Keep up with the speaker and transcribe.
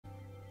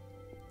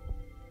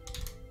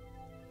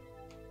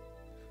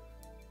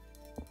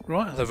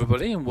Right, hello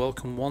everybody and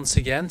welcome once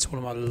again to one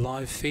of my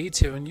live feeds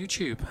here on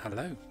YouTube.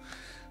 Hello,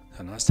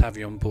 and nice to have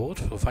you on board.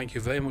 Well, thank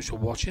you very much for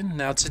watching.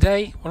 Now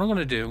today, what I'm going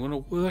to do, I'm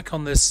going to work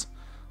on this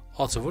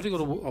Otter. I've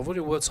already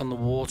worked on the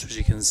water, as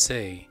you can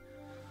see.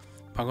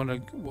 I'm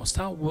going to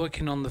start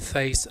working on the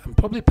face and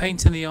probably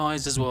painting the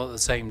eyes as well at the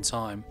same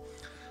time.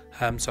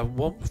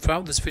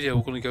 Throughout this video,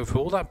 we're going to go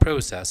through all that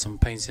process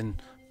and painting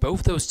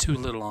both those two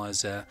little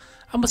eyes there,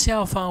 and we'll see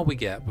how far we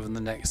get within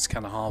the next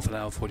kind of half an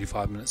hour,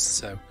 45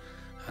 minutes or so,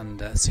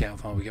 and see how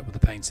far we get with the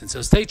painting.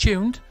 So stay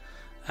tuned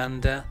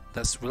and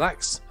let's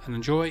relax and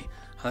enjoy,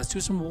 and let's do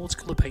some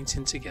watercolour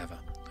painting together.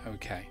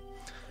 Okay,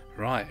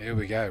 right, here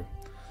we go.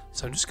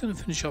 So I'm just going to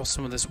finish off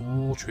some of this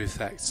water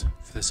effect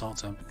for this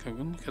Otter. I'm going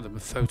to look at the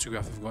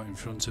photograph I've got in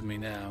front of me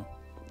now,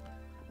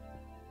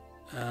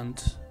 and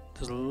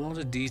there's a lot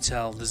of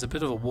detail. There's a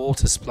bit of a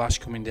water splash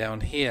coming down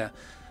here.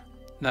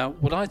 Now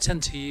what I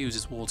tend to use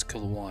is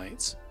watercolour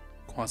white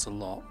quite a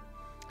lot,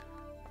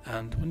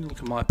 and when you look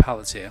at my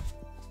palette here,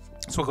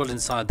 that's what I've got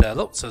inside there.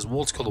 Look, it says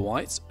watercolour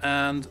white,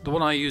 and the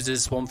one I use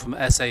is one from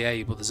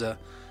SAA, but there's a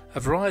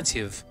variety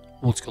of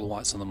watercolour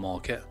whites on the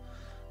market.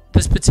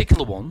 This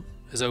particular one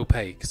is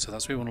opaque, so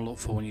that's what you want to look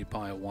for when you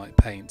buy a white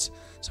paint,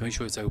 so make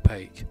sure it's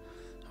opaque.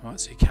 Alright,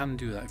 so you can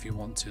do that if you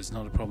want to, it's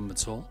not a problem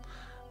at all.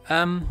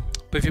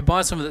 But if you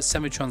buy something that's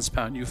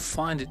semi-transparent, you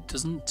find it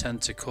doesn't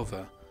tend to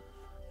cover,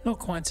 not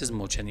quite as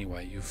much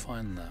anyway, you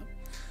find that.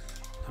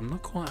 I'm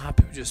not quite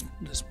happy with just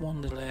this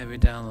one little area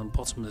down on the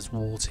bottom of this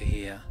water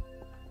here.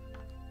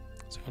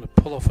 So I'm going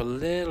to pull off a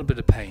little bit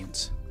of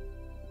paint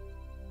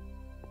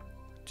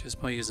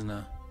just by using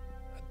a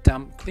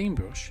damp clean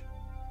brush.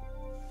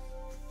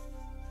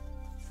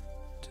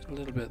 Just a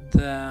little bit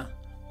there,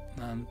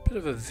 and a bit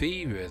of a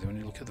V really when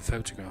you look at the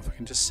photograph. I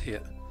can just see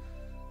it.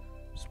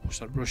 Just push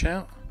that brush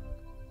out.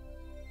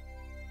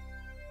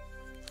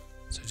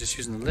 So just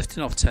using the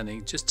lifting off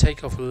technique, just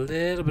take off a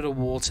little bit of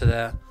water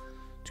there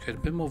to create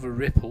a bit more of a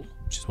ripple,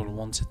 which is what I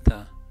wanted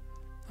there.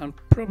 And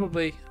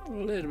probably a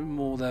little bit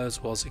more there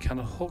as well, so it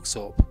kind of hooks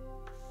up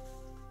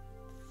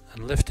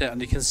and lift it.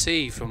 And you can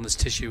see from this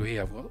tissue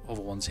here, I've got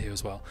other ones here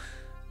as well,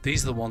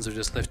 these are the ones I've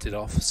just lifted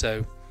off,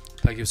 so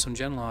that gives some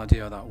general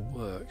idea how that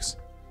works.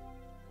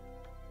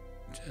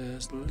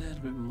 Just a little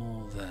bit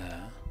more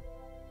there.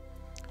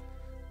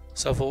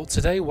 So I thought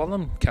today, while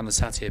I'm kind of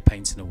sat here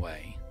painting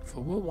away, I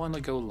thought, well, why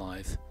not go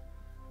live?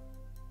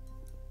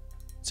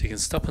 So you can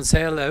stop and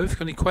say hello. If you've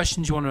got any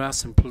questions you want to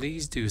ask, then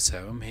please do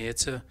so. I'm here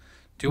to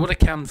do what I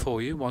can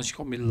for you once you've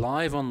got me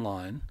live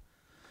online.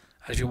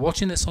 And if you're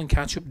watching this on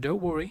catch up,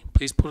 don't worry,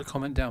 please put a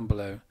comment down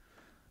below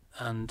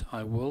and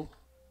I will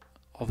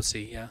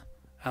obviously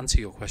answer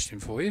your question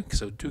for you,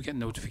 because I do get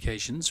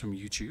notifications from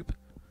YouTube.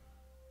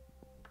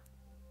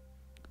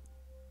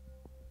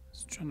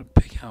 Just trying to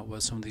pick out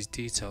where some of these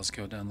details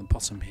go down the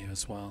bottom here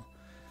as well.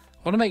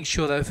 I want to make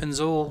sure that everything's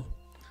all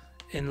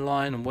in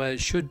line and where it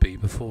should be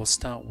before I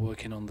start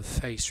working on the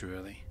face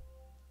really.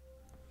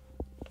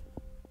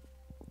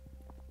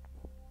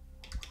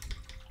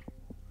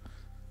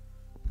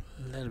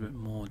 A little bit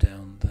more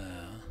down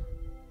there.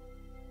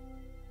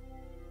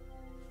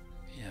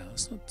 Yeah,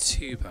 that's not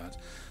too bad.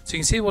 So you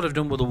can see what I've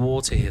done with the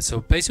water here.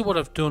 So basically what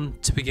I've done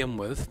to begin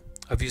with,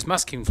 I've used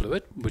masking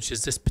fluid, which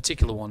is this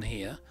particular one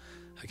here.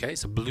 Okay,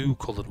 it's a blue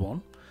coloured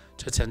one,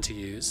 which I tend to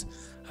use.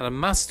 And I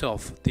masked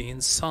off the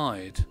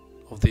inside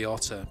of the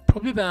Otter,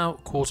 probably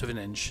about 1/4 of an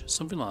inch,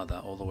 something like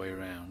that, all the way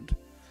around.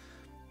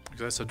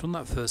 Okay, so I've done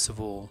that first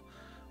of all.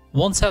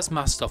 Once that's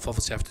masked off,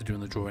 obviously I have to do in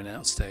the drawing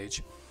out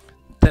stage.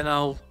 Then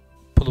I'll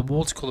put a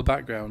watercolour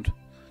background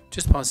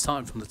just by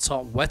starting from the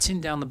top, wetting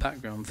down the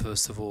background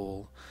first of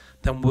all,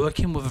 then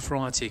working with a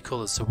variety of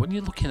colours. So when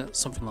you're looking at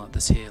something like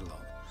this here,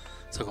 look,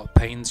 so I've got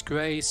Payne's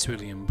Grey,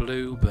 Cerulean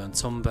Blue,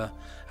 Burnt Umber,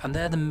 and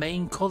they're the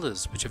main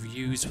colours which I've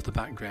used for the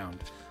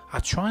background. I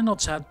try not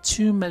to add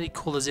too many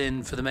colours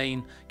in for the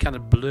main kind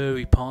of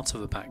blurry part of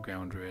the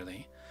background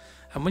really.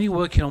 And when you're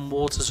working on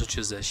water such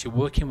as this, you're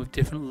working with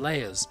different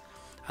layers,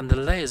 and the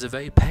layers are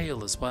very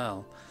pale as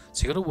well.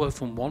 So you've got to work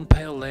from one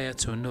pale layer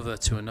to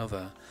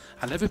another,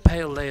 and every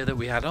pale layer that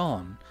we add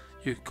on,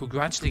 you could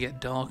gradually get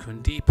darker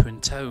and deeper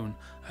in tone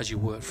as you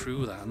work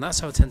through that. And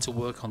that's how I tend to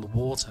work on the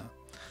water,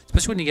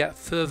 especially when you get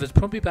further,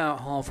 probably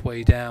about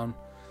halfway down.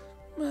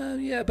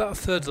 Yeah, about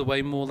 1/3 of the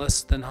way, more or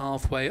less than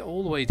halfway,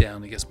 all the way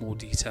down it gets more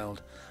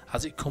detailed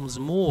as it comes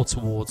more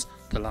towards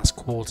the last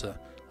 1/4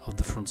 of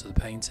the front of the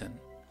painting.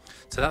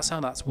 So that's how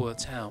that's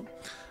worked out.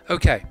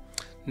 Okay,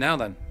 now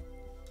then,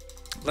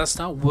 let's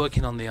start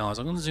working on the eyes.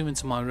 I'm going to zoom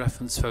into my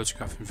reference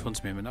photograph in front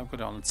of me, but I've got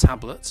it on a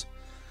tablet.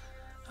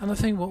 And I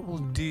think what we'll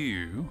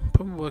do,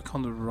 probably work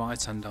on the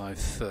right hand eye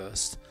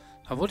first.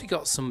 I've already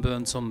got some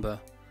burnt umber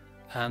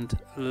and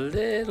a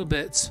little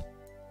bit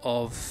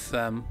of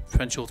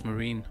French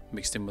ultramarine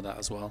mixed in with that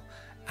as well.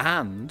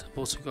 And I've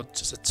also got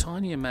just a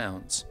tiny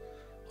amount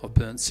of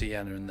burnt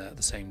sienna in there at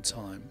the same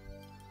time.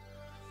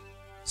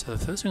 So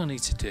the first thing I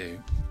need to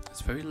do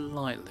is very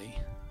lightly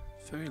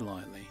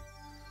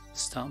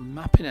start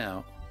mapping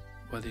out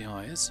where the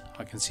eye is.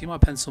 I can see my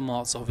pencil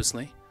marks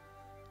obviously,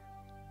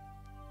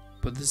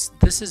 But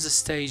this is a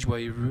stage where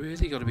you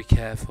really got to be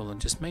careful and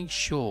just make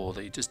sure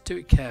that you just do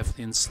it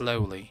carefully and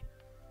slowly.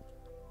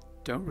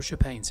 Don't rush your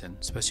painting,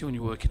 especially when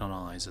you're working on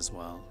eyes as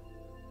well.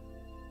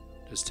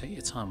 Just take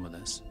your time with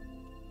this.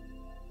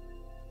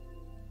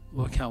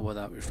 Work out where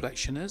that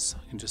reflection is.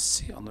 I can just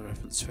see it on the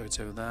reference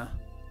photo there.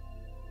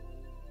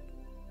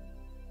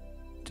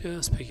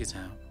 Just pick it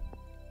out.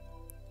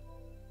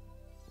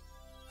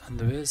 And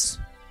there is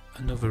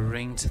another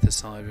ring to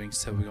this eye ring,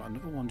 so we've got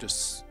another one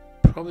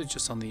probably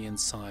just on the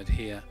inside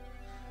here.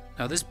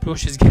 Now this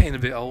brush is getting a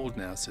bit old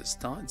now, so it's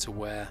starting to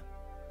wear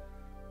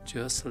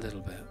just a little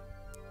bit.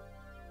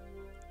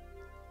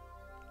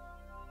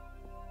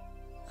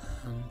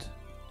 And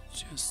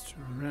just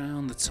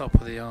around the top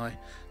of the eye.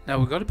 Now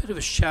we've got a bit of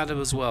a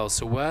shadow as well,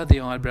 so where the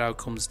eyebrow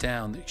comes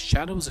down, the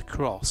shadows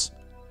across.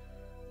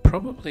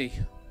 Probably,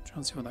 try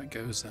and see where that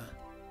goes there.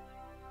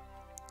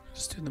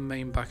 Just do the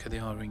main back of the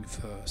eye ring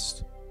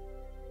first.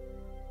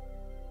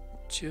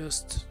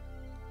 Just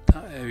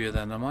that area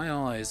there. Now my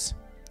eyes,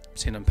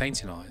 seeing I'm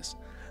painting eyes,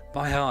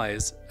 my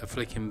eyes are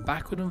flicking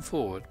backward and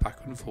forward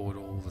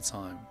all the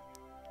time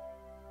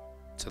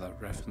to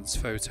that reference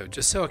photo,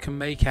 just so I can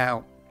make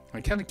out,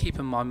 I kind of keep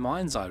in my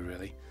mind's eye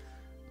really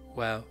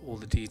where all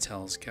the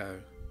details go.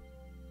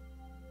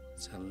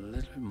 So a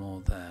little bit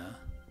more there,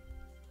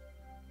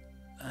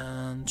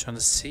 and trying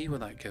to see where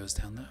that goes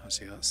down there.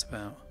 Actually, that's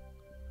about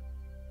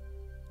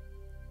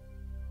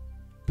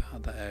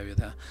that area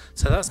there.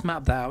 So that's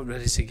mapped out,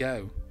 ready to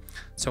go.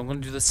 So I'm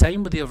going to do the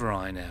same with the other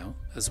eye now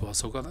as well.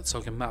 So I've got that, so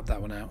I can map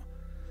that one out.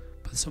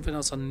 But there's something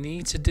else I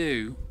need to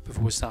do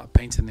before we start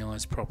painting the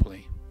eyes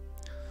properly.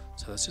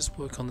 So let's just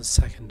work on the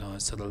second eye.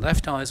 So the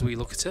left eye, as we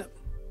look at it,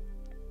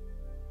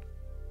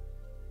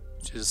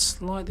 which is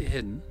slightly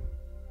hidden,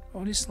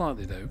 only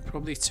slightly though,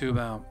 probably to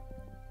about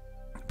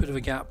a bit of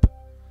a gap,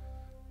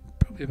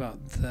 probably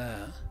about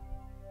there,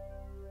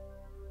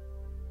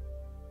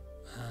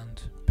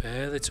 and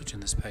barely touching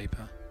this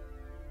paper.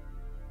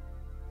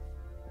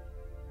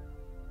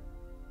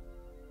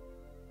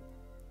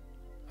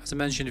 As I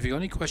mentioned, if you've got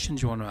any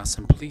questions you want to ask,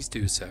 then please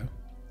do so,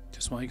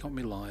 just while you got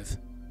me live.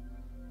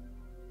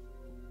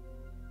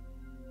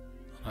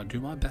 And I'll do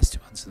my best to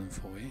answer them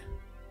for you.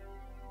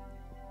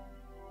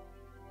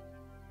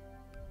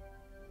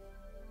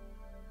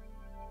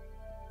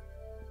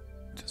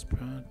 Just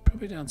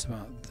probably down to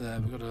about there.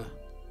 We've got a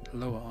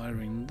lower eye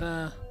ring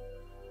there.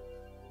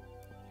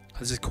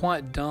 This is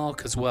quite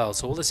dark as well,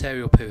 so all this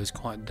area up here is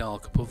quite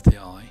dark above the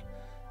eye.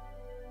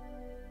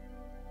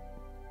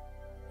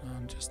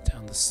 And just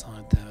down the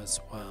side there as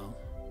well.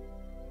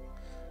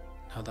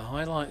 Now the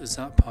highlight is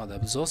that part there.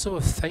 There's also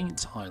a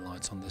faint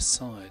highlight on this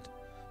side,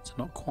 so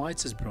not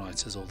quite as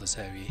bright as all this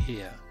area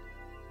here.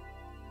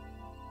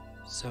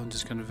 So I'm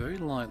just going to very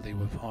lightly,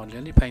 with hardly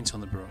any paint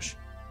on the brush.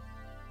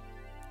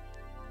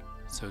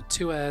 So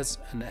 2 airs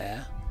and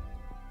air,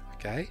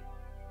 okay?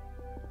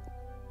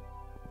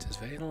 Just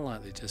very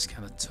lightly, just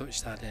kind of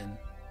touch that in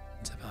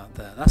to about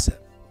there. That's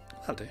it.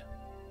 That'll do.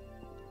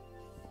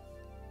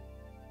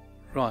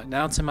 Right,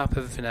 now to map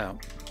everything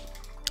out.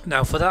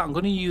 Now for that I'm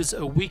going to use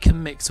a weaker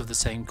mix of the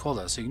same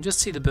colour. So you can just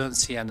see the burnt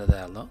sienna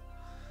there, look.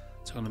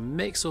 So I'm going to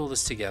mix all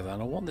this together,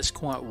 and I want this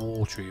quite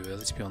watery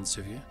really, to be honest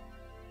with you.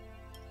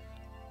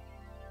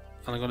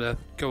 And I'm going to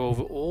go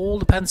over all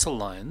the pencil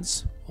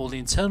lines, all the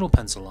internal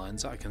pencil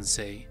lines that I can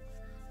see.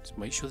 Just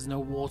make sure there's no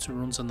water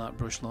runs on that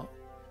brush, look.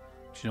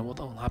 Do you know what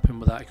will happen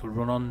with that? It could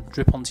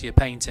drip onto your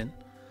painting,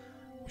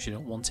 which you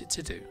don't want it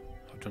to do.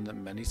 I've done that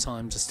many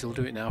times. I still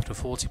do it now after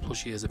 40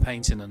 plus years of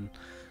painting, and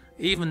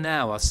even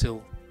now I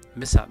still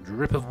miss that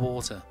drip of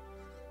water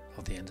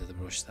off the end of the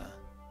brush there.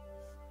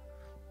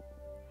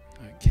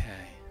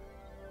 Okay,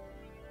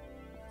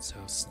 so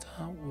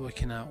start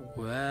working out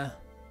where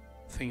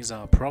things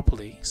are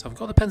properly. So I've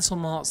got the pencil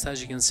marks there,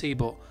 as you can see,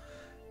 but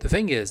the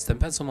thing is the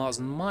pencil marks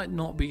might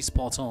not be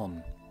spot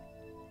on.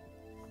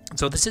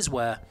 So this is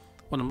where,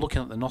 when I'm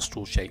looking at the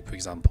nostril shape for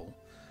example,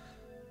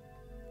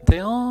 they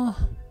are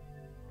a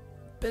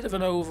bit of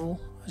an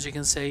oval, as you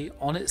can see,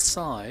 on its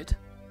side,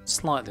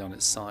 slightly on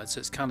its side, so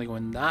it's kind of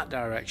going that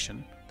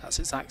direction. That's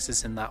its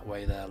axis in that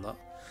way there, look.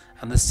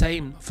 And the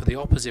same for the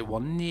opposite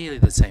one, nearly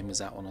the same as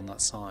that one on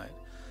that side,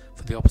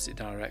 for the opposite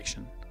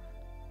direction.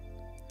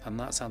 And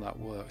that's how that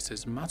works. So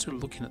it's a matter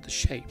of looking at the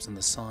shapes and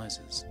the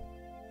sizes.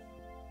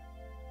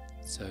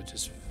 So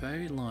just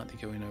very lightly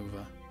going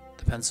over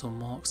the pencil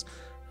marks.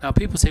 Now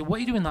people say, what are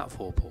you doing that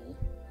for, Paul?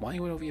 Why are you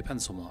going over your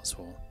pencil marks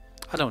for?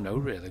 I don't know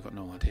really, I've got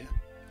no idea.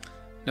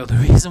 No, the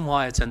reason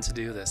why I tend to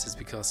do this is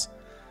because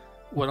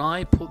when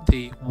I put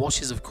the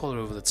washes of colour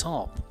over the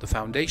top, the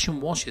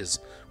foundation washes,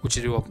 which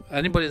I do,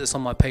 anybody that's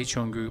on my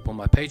Patreon group, on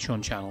my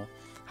Patreon channel,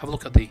 have a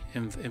look at the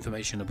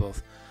information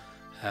above.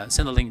 It's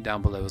in the link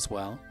down below as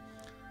well.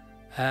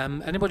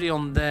 Anybody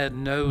on there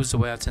knows the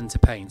way I tend to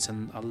paint,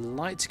 and I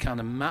like to kind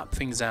of map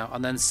things out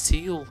and then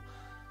seal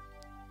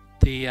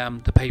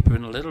the paper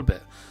in a little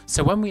bit.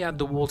 So when we add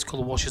the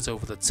watercolour washes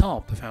over the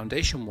top, the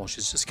foundation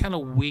washes, just kind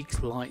of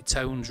weak light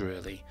tones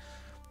really.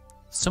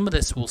 Some of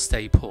this will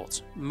stay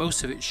put.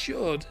 Most of it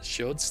should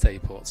stay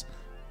put,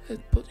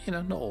 but you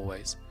know, not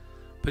always.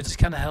 but it just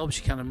kind of helps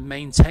you kind of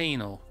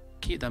maintain or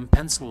keep them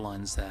pencil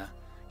lines there,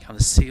 kind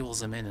of seals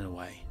them in a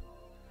way.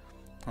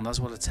 And that's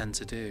what I tend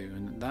to do,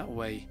 and that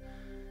way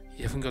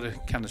you haven't got to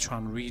kind of try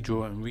and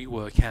redraw and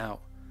rework out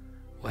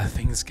where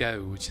things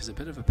go, which is a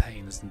bit of a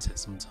pain, isn't it,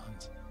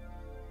 sometimes?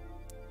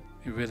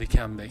 It really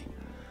can be.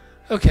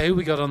 Okay,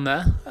 we got on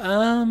there.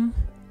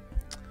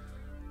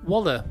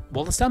 Waller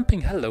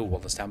Stamping. Hello,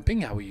 Waller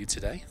Stamping. How are you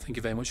today? Thank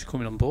you very much for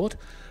coming on board.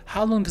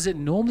 How long does it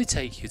normally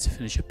take you to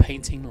finish a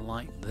painting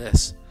like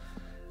this?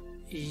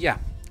 Yeah.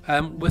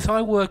 If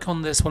I work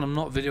on this when I'm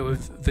not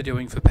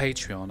videoing for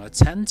Patreon, I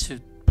tend to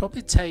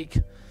probably take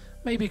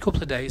maybe a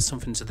couple of days,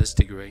 something to this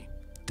degree.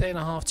 Day and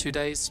a half, 2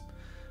 days.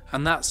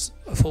 And that's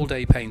a full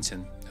day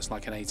painting. It's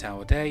like an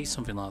 8-hour day,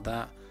 something like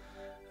that.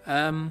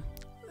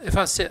 If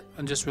I sit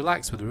and just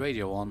relax with the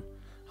radio on,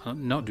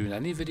 I'm not doing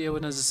any video,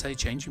 and as I say,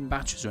 changing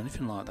batteries or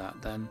anything like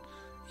that, then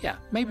yeah,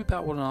 maybe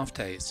about 1.5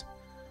 days.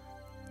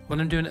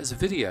 When I'm doing it as a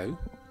video,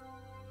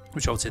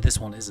 which I would say this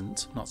one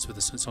isn't, not for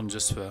this, it's on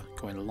just for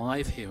going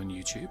live here on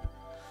YouTube,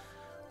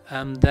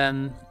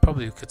 then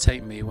probably it could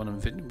take me when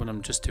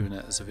I'm just doing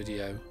it as a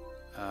video,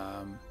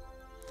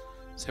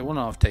 say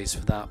 1.5 days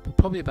for that, but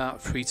probably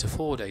about 3 to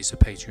 4 days for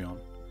Patreon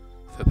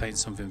for painting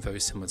something very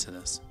similar to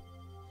this.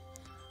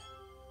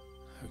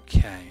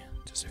 Okay,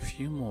 just a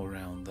few more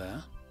around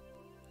there.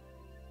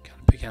 Kind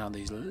of picking out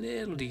these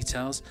little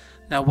details.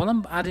 Now, when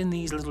I'm adding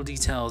these little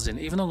details in,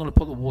 even though I'm going to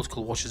put the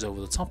watercolour washes over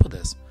the top of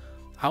this,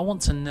 I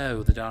want to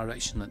know the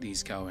direction that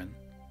these go in.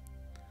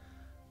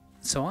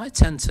 So I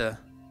tend to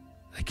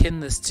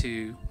akin this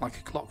to like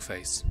a clock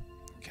face.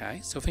 Okay,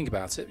 so think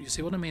about it. You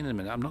see what I mean in a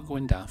minute. I'm not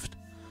going daft.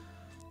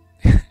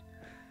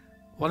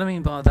 What I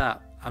mean by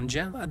that,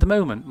 at the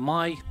moment,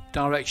 my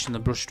direction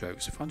of brush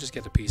strokes, if I just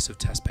get a piece of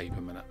test paper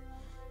a minute,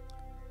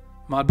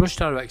 my brush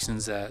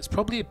directions there, it's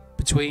probably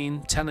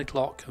between 10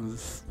 o'clock and,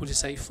 would you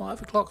say,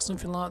 5 o'clock,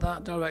 something like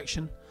that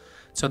direction.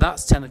 So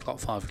that's 10 o'clock,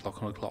 5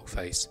 o'clock on a clock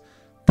face.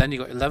 Then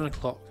you've got 11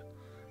 o'clock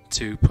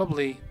to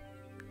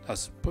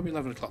that's probably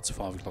 11 o'clock to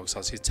 5 o'clock, so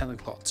I see 10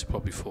 o'clock to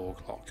probably 4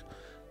 o'clock.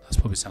 That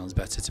probably sounds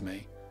better to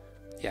me.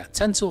 Yeah,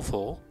 10 till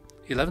 4,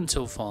 11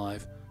 till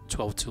 5,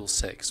 12 till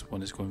 6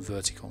 when it's going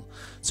vertical.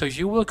 So if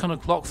you work on a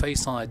clock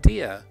face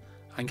idea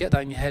and get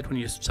that in your head when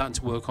you're starting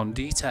to work on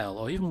detail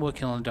or even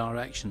working on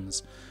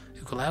directions,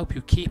 it will help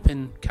you keep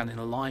in kind of in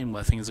a line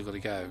where things are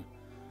going to go.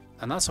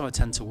 And that's how I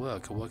tend to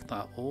work. I work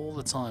that all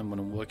the time when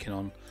I'm working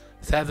on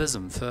feathers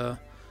and fur.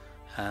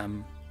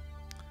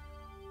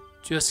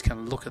 Just kind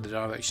of look at the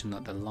direction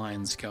that the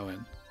lines go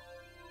in.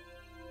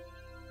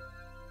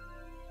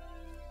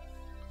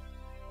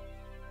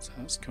 So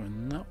that's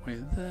going that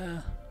way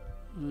there.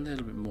 A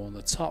little bit more on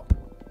the top.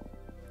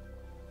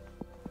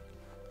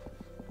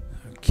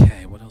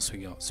 Okay, what else we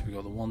got? So we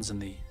got the ones in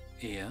the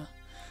ear.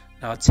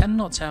 Now I tend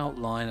not to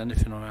outline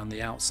anything around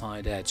the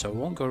outside edge, so I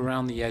won't go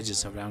around the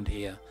edges around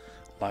here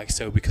like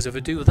so, because if I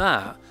do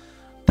that,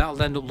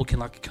 that'll end up looking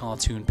like a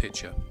cartoon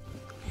picture,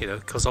 you know,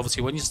 because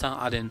obviously when you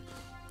start adding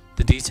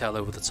the detail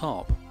over the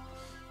top,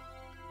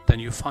 then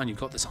you'll find you've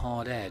got this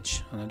hard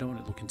edge, and I don't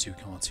want it looking too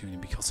cartoony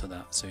because of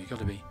that, so you've got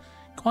to be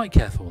quite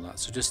careful with that.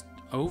 So just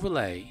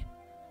overlay,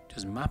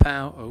 just map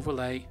out,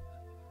 overlay,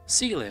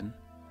 seal in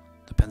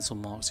the pencil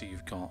marks that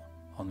you've got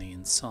on the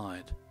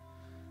inside.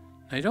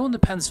 Now you don't want the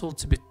pencil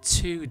to be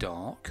too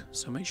dark,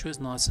 so make sure it's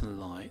nice and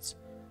light.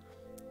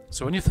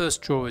 So when you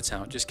first draw it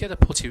out, just get a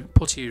putty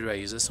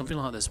eraser, something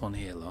like this one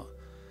here, look.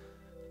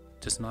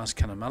 Just a nice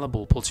kind of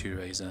malleable putty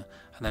eraser,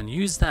 and then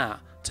use that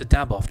to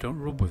dab off, don't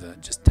rub with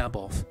it, just dab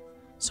off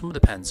some of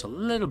the pencil, a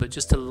little bit,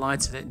 just to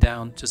lighten it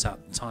down, just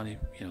that tiny,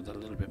 you know, that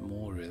little bit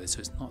more really, so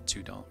it's not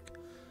too dark.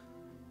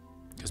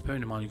 Because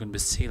bearing in mind you're going to be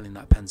sealing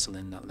that pencil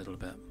in that little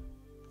bit.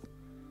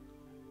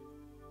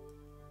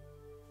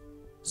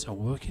 So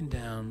working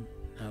down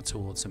now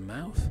towards the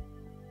mouth.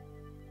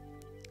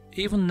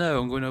 Even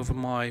though I'm going over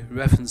my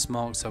reference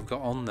marks I've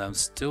got on there, I'm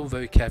still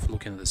very careful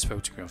looking at this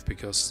photograph,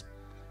 because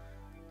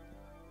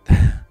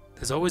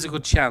there's always a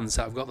good chance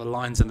that I've got the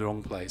lines in the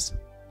wrong place.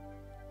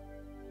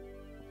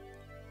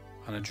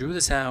 And I drew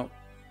this out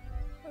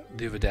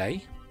the other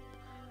day,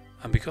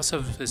 and because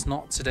of it's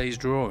not today's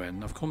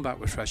drawing, I've come back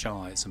with fresh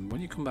eyes, and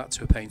when you come back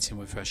to a painting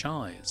with fresh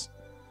eyes,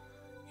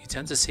 you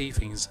tend to see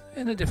things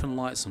in a different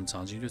light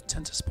sometimes. You just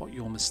tend to spot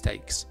your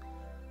mistakes,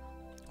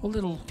 or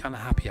little kind of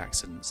happy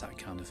accidents, that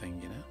kind of thing,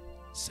 you know.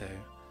 So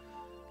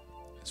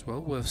it's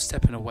well worth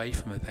stepping away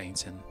from a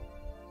painting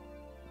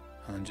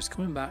and then just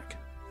coming back,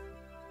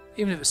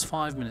 even if it's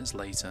 5 minutes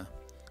later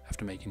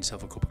after making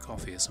yourself a cup of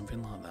coffee or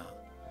something like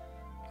that,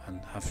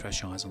 and have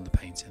fresh eyes on the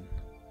painting.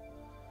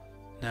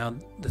 Now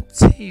the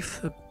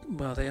teeth are,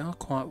 well, they are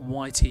quite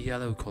whitey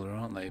yellow colour,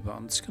 aren't they? But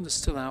I'm just going to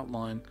still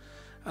outline,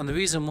 and the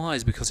reason why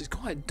is because it's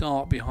quite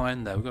dark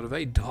behind there. We've got a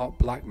very dark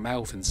black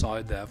mouth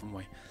inside there, haven't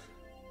we?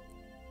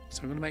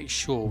 So I'm going to make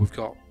sure we've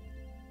got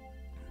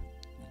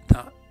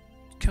that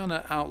kind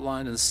of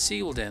outlined and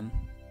sealed in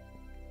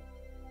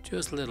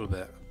just a little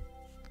bit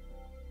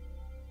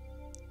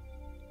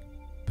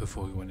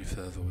before we go any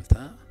further with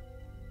that.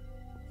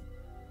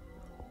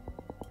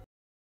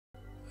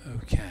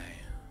 Okay,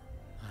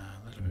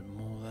 a little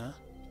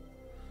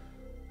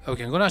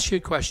Okay, I'm going to ask you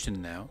a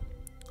question now.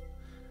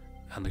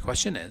 And the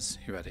question is,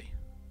 you ready?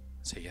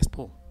 Say yes,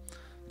 Paul.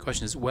 The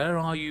question is, where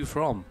are you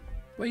from?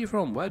 Where are you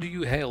from? Where do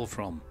you hail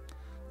from?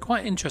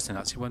 Quite interesting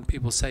actually when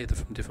people say they're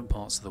from different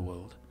parts of the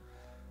world.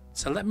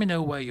 So let me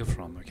know where you're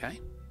from, okay?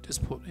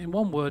 Just put in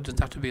one word,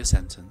 doesn't have to be a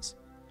sentence.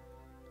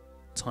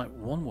 Type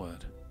one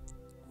word.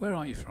 Where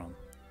are you from?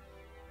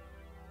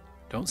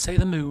 Don't say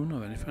the moon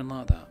or anything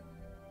like that.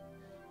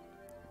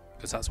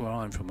 Because that's where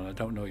I'm from and I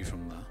don't know you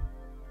from there.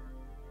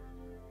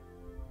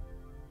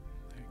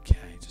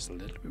 Okay, just a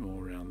little bit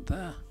more around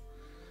there.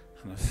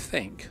 And I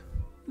think,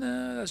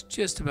 no, that's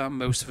just about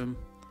most of them.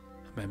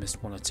 I may have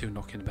missed one or two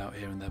knocking about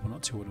here and there, but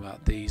not too worried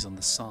about these on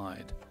the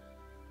side.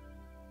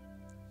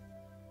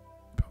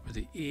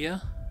 Probably the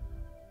ear.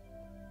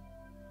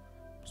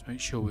 Just make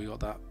sure we got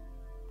that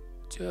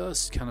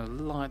just kind of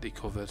lightly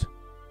covered.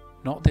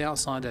 Not the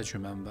outside edge,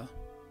 remember.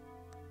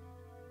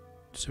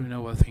 Just so we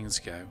know where things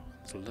go.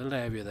 There's a little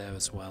area there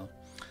as well.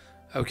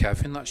 Okay, I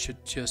think that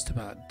should just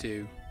about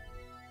do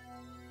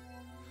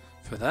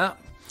for that.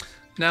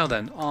 Now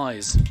then,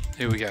 eyes.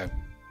 Here we go.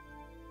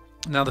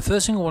 Now the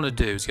first thing I want to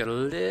do is get a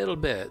little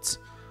bit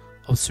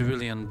of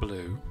cerulean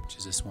blue, which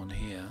is this one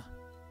here.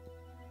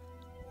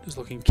 Just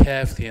looking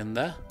carefully in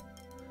there.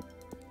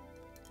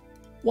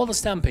 Waller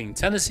Stamping,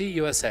 Tennessee,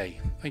 USA.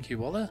 Thank you,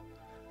 Waller.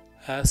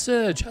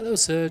 Serge, hello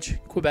Serge.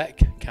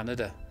 Quebec,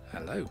 Canada.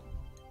 Hello.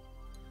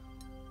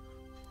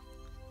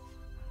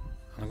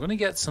 I'm going to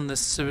get some of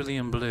this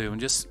cerulean blue and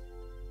just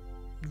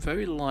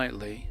very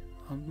lightly.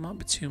 It might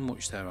be too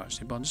much there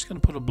actually, but I'm just going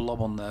to put a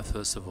blob on there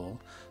first of all.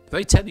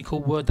 Very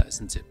technical word that,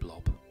 isn't it,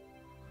 blob?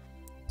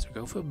 So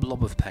go for a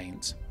blob of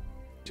paint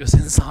just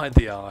inside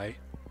the eye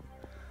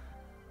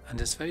and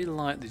just very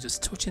lightly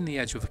just touching the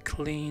edge with a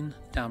clean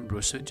damp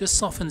brush so it just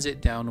softens it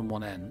down on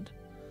one end.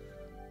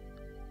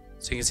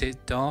 So you can see it's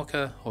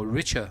darker or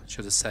richer,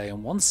 should I say,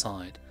 on one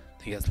side,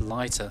 then it gets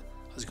lighter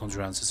as it comes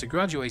around. So it's a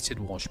graduated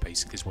wash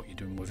basically is what you're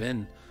doing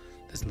within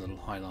this little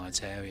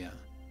highlight area.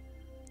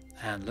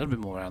 And a little bit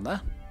more around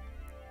there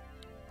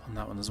on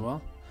that one as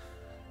well.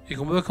 You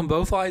can work on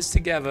both eyes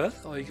together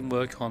or you can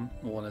work on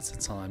one at a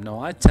time. Now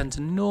I tend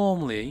to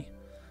normally,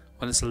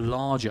 when it's a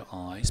larger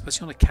eye,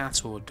 especially on a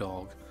cat or a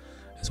dog,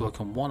 is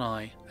work on one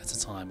eye at a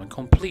time and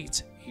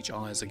complete each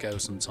eye as I go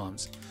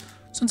sometimes.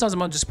 Sometimes I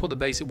might just put the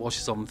basic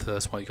washes on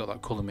first while you've got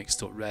that colour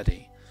mixed up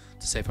ready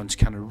to see if I'm just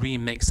kind of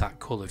remix that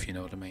colour, if you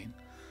know what I mean.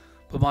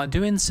 But by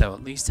doing so,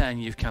 at least then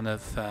you've kind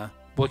of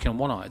working on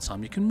one eye at a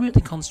time, you can really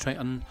concentrate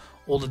on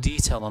all the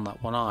detail on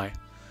that one eye.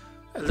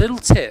 A little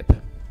tip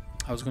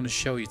I was going to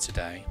show you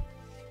today.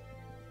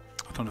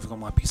 I don't know if I've got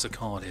my piece of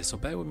card here, so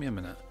bear with me a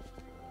minute.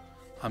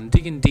 I'm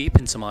digging deep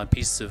into my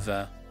piece of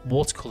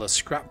watercolour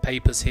scrap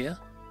papers here.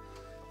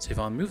 So if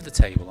I move the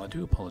table, I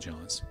do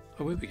apologise.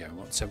 Oh, here we go.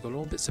 So I've got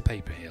all bits of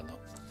paper here, look.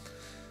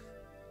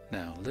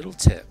 Now, little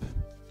tip.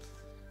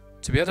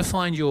 To be able to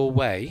find your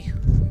way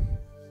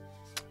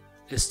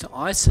is to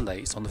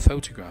isolate on the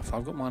photograph.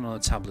 I've got mine on a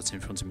tablet in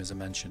front of me, as I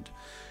mentioned.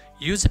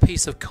 Use a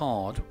piece of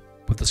card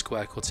with the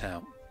square cut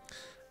out.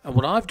 And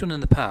what I've done in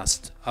the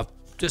past, I've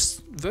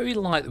just very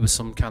lightly with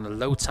some kind of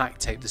low tack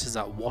tape. This is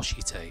that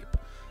washi tape.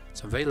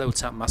 So very low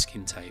tack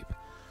masking tape.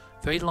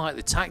 Very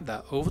lightly tack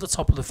that over the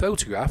top of the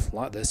photograph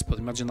like this, but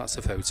imagine that's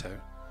a photo.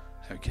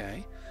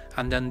 Okay.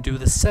 And then do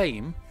the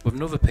same with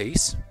another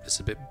piece. There's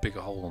a bit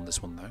bigger hole on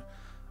this one though.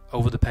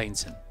 Over the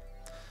painting.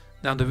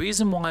 Now the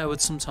reason why I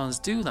would sometimes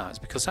do that is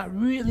because that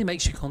really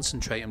makes you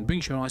concentrate and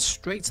brings your eye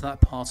straight to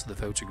that part of the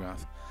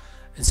photograph.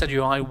 Instead of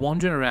your eye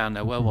wandering around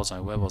now, where was I,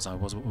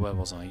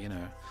 you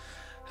know.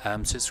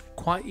 So it's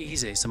quite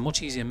easy, it's a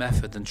much easier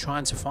method than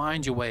trying to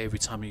find your way every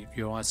time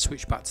your eyes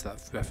switch back to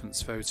that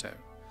reference photo.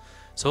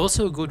 So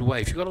also a good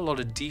way, if you've got a lot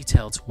of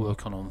detail to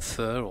work on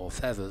fur or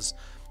feathers,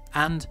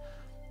 and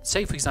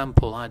say for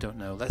example, I don't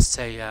know, let's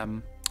say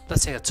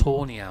a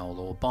tawny owl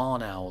or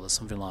barn owl or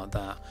something like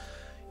that,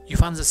 you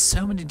find there's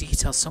so many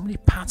details, so many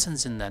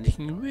patterns in there, and you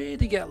can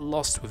really get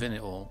lost within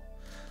it all.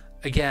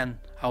 Again,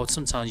 I would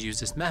sometimes use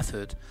this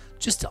method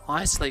just to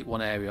isolate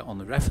one area on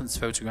the reference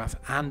photograph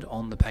and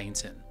on the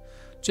painting,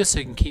 just so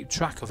you can keep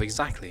track of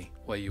exactly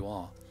where you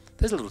are.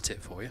 There's a little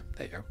tip for you.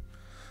 There you go.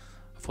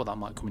 I thought that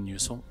might come in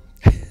useful.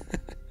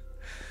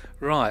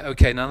 Right,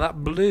 okay, now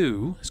that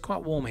blue is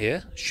quite warm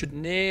here, should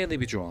nearly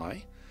be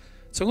dry.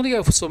 So I'm going to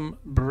go for some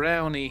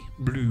browny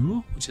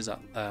blue, which is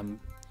that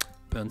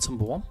burnt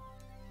umber one.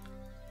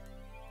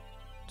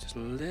 Just a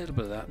little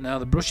bit of that. Now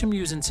the brush I'm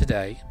using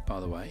today, by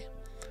the way,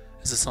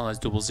 is a size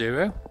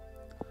 00.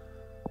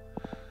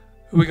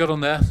 Who we got on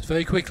there?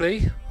 Very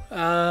quickly.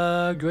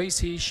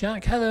 Gracie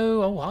Shack,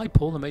 hello. Oh, hi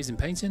Paul, amazing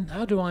painting.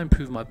 How do I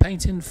improve my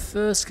painting?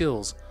 Fur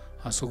skills.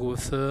 I struggle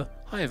with fur.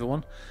 Hi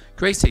everyone.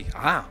 Gracie,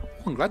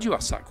 I'm glad you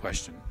asked that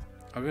question.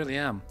 I really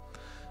am.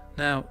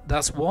 Now,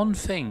 that's one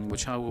thing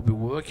which I will be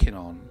working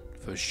on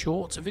for a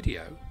short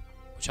video,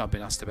 which I've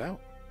been asked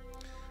about,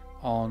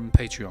 on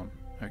Patreon,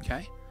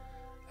 okay?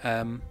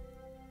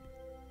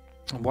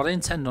 What I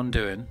intend on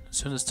doing, as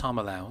soon as time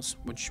allows,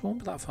 which won't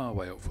be that far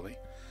away hopefully,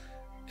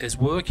 is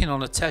working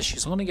on a test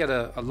sheet. So I'm going to get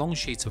a long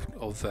sheet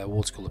of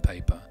watercolour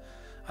paper,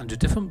 and do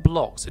different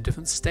blocks at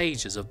different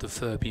stages of the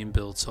fur being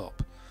built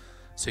up.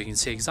 So you can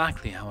see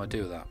exactly how I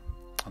do that,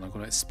 and I'm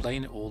going to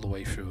explain it all the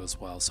way through as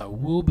well. So I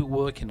will be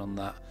working on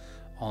that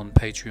on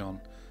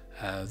Patreon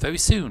very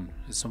soon.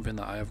 It's something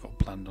that I have got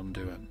planned on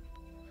doing,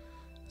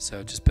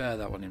 so just bear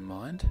that one in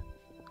mind.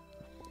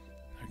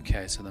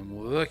 Okay, so then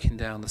we're working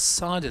down the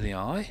side of the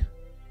eye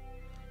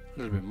a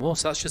little bit more.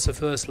 So that's just the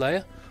first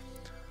layer.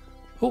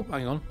 Oh,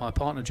 hang on, my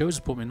partner Joe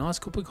just brought me a nice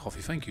cup of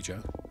coffee. Thank you,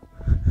 Joe.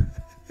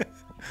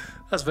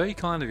 That's very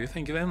kind of you,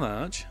 thank you very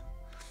much.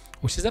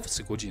 Well, she's ever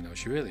so good, you know,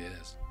 she really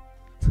is.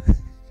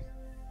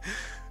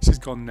 She's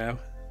gone now.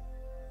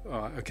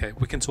 Alright, okay,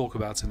 we can talk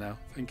about her now,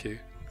 thank you.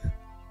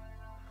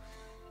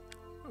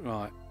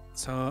 Right,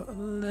 so a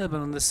little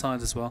bit on this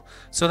side as well.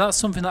 So that's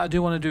something that I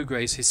do want to do,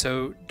 Gracie,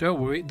 so don't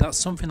worry, that's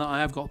something that I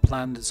have got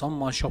planned. It's on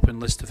my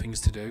shopping list of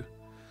things to do.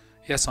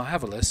 Yes, I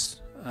have a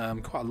list,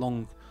 quite a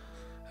long,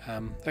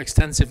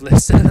 extensive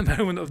list at the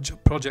moment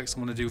of projects I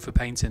want to do for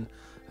painting,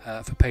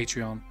 for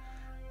Patreon.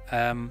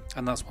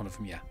 And that's one of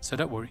them, yeah. So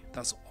don't worry,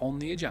 that's on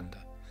the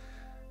agenda.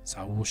 So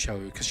I will show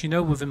you, because you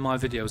know within my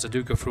videos I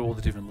do go through all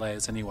the different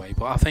layers anyway,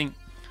 but I think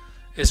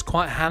it's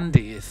quite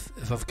handy if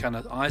I've kind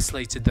of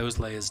isolated those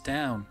layers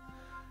down,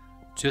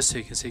 just so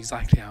you can see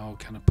exactly how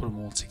I kind of put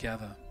them all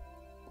together.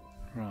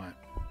 Right.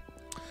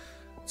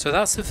 So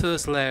that's the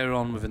first layer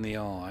on within the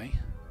eye.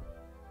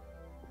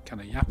 Kind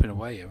of yapping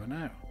away here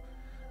now.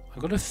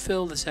 I've got to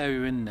fill this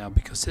area in now,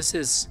 because there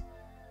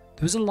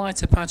was a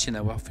lighter patch in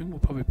there, but I think we'll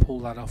probably pull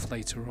that off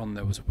later on.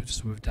 There was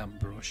just with a damp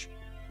brush.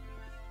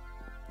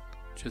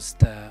 Just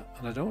there.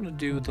 And I don't want to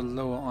do the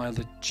lower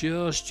eyelid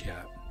just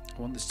yet.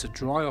 I want this to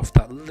dry off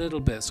that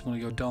little bit, so I'm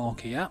going to go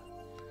darker, yeah?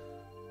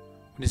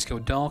 We need to go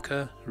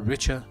darker,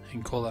 richer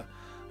in colour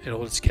in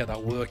order to get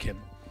that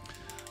working.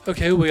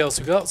 Okay, who else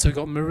we got? So we've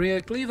got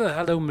Maria Cleaver.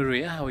 Hello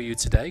Maria, how are you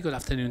today? Good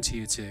afternoon to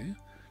you too.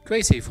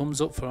 Gracie,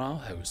 thumbs up for our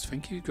host.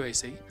 Thank you,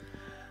 Gracie.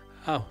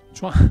 Oh,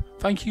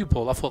 thank you,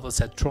 Paul. I thought that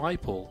said try,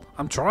 Paul.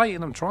 I'm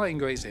trying,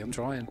 Gracie, I'm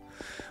trying.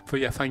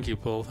 But yeah, thank you,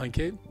 Paul, thank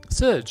you.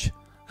 Serge,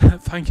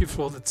 thank you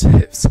for all the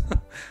tips.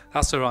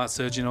 That's alright,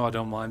 Serge, you know I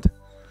don't mind.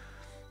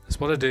 That's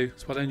what I do,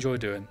 it's what I enjoy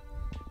doing.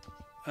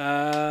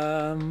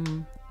 Yeah,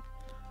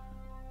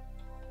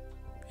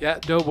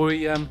 don't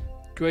worry,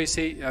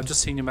 Gracie, I've just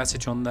seen your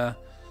message on there.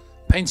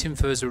 Painting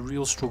fur is a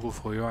real struggle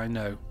for you, I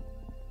know.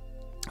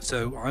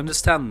 So I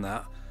understand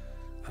that.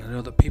 I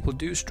know that people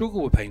do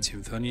struggle with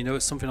painting fur, and you know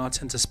it's something I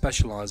tend to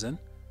specialise in.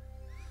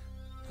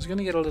 I was going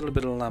to get a little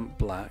bit of lamp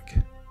black.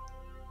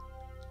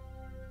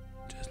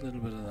 Just a little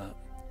bit of that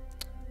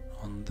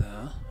on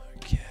there.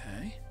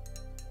 Okay.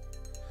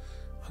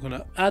 I'm going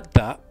to add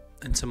that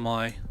into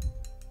my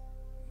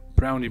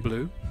brownie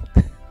blue.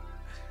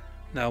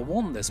 Now I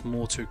want this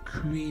more to a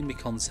creamy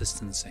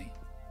consistency.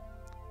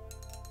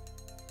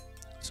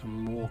 So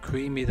more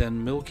creamy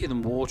than milky,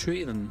 than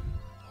watery, than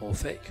or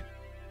thick.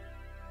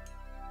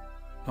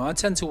 Now I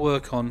tend to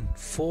work on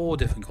 4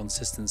 different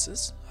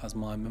consistencies, as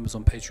my members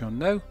on Patreon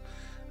know,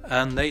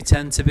 and they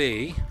tend to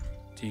be,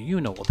 do you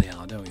know what they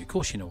are, don't you? Of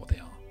course you know what they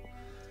are.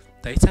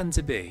 They tend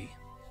to be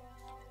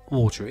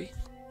watery,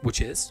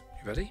 which is,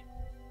 you ready?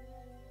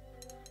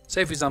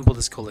 Say for example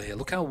this colour here,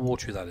 look how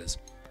watery that is.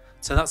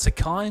 So that's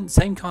the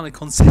same kind of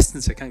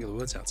consistency, I can't get the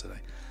words out today,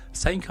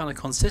 same kind of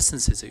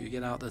consistencies that you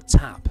get out of the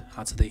tap,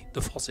 out of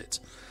the faucet.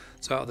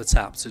 So out of the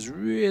tap, so it's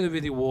really,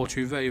 really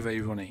watery, very,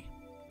 very runny.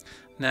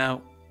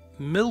 Now,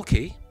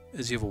 milky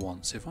is the other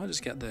one. So if I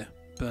just get the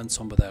burnt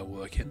umber there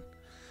working.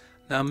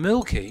 Now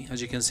milky,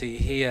 as you can see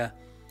here,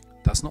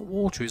 that's not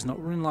watery, it's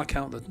not running like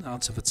out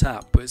of a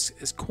tap, but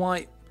it's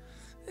quite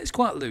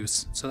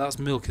loose. So that's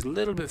milky, it's a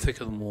little bit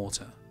thicker than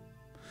water.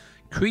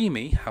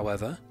 Creamy,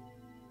 however,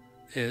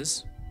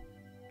 is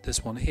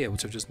this one here,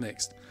 which I've just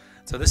mixed.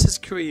 So this is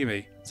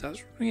creamy. So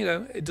that's, you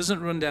know, it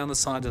doesn't run down the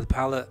side of the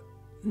palette,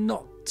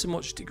 not to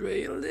much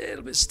degree, a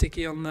little bit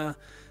sticky on there.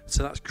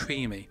 So that's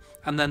creamy.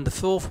 And then the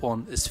 4th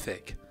one is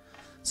thick.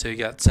 So you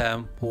get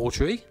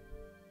watery,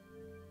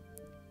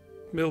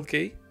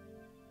 milky,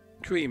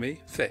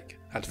 creamy, thick.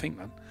 I had to think,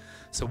 man.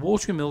 So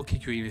watery, milky,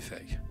 creamy,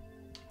 thick.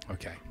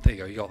 Okay, there you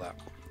go, you got that.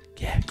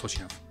 Yeah, of course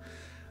you have.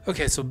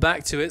 Okay, so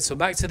back to it. So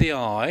back to the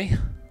eye.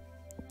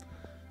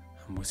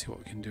 And we'll see what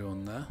we can do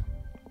on there.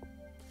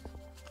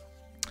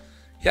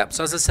 Yep,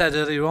 so as I said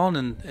earlier on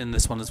in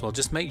this one as well,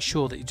 just make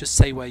sure that you just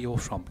say where you're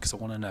from, because I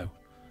want to know.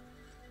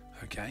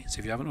 Okay, so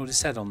if you haven't already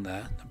said on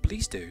there, then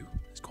please do.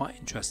 It's quite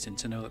interesting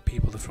to know that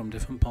people are from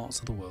different parts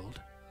of the world.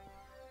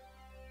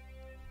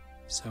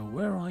 So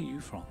where are you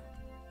from?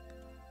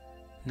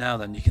 Now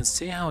then, you can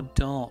see how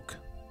dark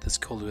this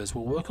colour is.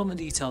 We'll work on the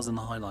details and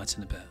the highlights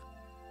in a bit.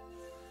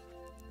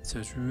 So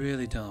it's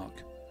really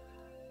dark.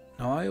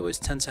 Now I always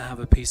tend to have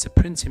a piece of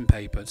printing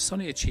paper. It's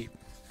only a cheap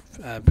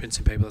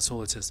printing paper, that's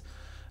all it is.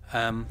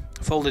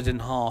 Folded in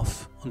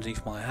half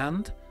underneath my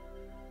hand.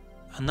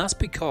 And that's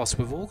because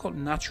we've all got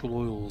natural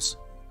oils,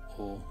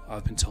 or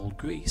I've been told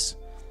grease,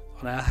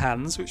 on our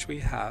hands, which we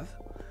have.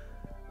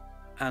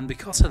 And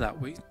because of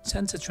that, we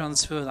tend to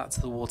transfer that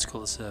to the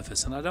watercolour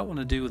surface, and I don't want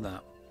to do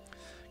that.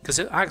 because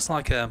it acts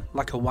like a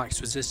wax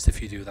resist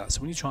if you do that.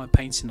 So when you try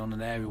painting on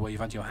an area where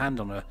you've had your hand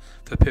on it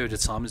for a period of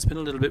time, it's been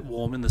a little bit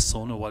warm in the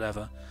sun or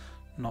whatever,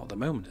 not at the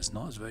moment, it's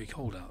not, it's very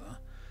cold out there,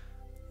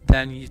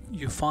 then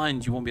you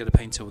find you won't be able to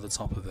paint over the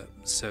top of it,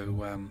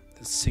 so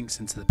it sinks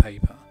into the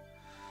paper.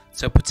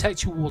 So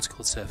protect your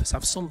watercolour surface,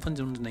 have something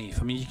underneath.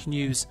 I mean, you can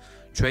use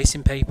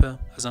tracing paper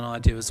as an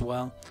idea as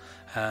well,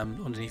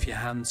 underneath your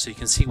hand, so you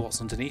can see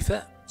what's underneath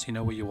it, so you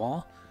know where you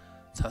are.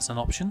 So that's an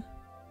option.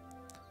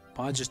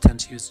 But I just tend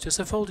to use just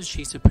a folded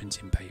sheet of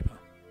printing paper,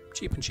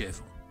 cheap and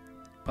cheerful,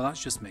 but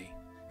that's just me.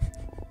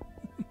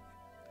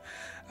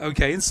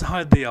 Okay,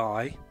 inside the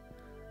eye,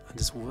 I'm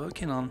just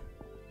working on,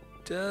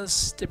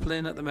 just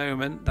stippling at the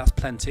moment, that's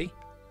plenty.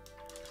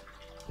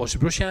 Wash the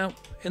brush out,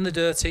 in the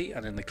dirty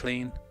and in the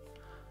clean,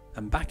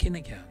 and back in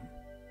again.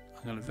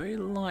 I'm going to very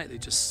lightly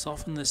just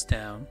soften this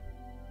down,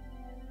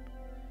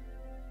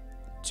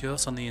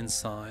 just on the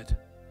inside.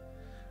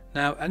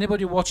 Now,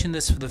 anybody watching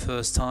this for the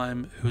first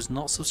time who's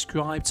not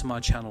subscribed to my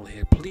channel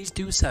here, please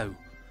do so.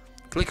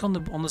 Click on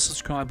the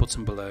subscribe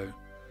button below,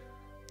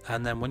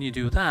 and then when you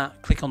do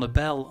that, click on the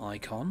bell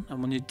icon,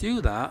 and when you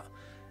do that,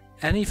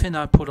 anything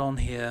I put on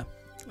here,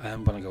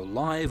 when I go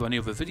live or any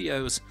other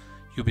videos,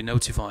 you'll be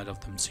notified of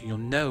them, so you'll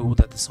know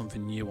that there's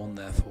something new on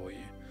there for you.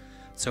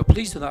 So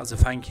please do that as a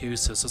thank you.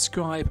 So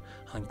subscribe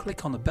and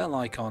click on the bell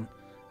icon,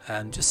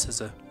 and just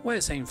as a way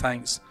of saying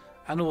thanks,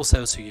 and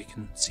also so you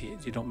can see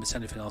it, you don't miss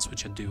anything else,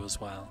 which I do as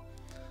well.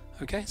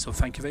 Okay, so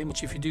thank you very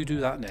much if you do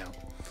that now.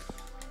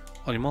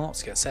 On your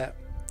marks, get set.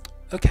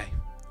 Okay,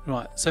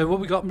 right, so what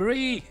we got,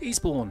 Marie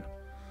Eastbourne.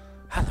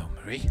 Hello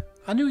Marie,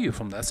 I knew you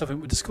from there, so I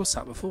think we discussed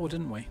that before,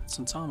 didn't we,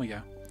 some time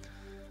ago.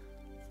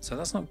 So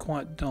that's not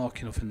quite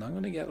dark enough in there. I'm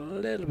going to get a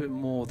little bit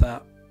more of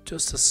that,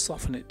 just to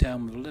soften it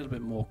down with a little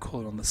bit more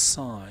colour on the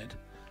side.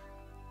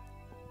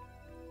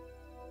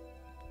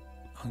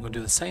 I'm going to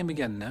do the same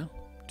again now.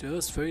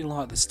 Just very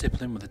lightly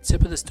stippling with the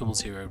tip of this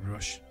 00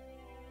 brush.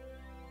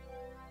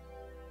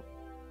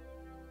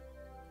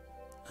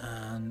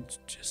 And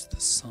just the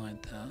side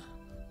there.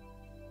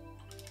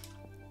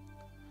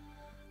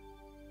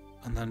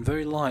 And then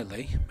very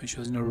lightly, make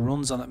sure there's no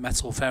runs on that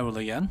metal ferrule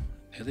again.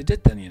 Nearly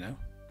did then, you know.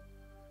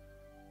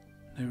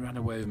 They ran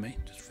away with me.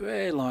 Just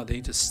very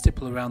lightly, just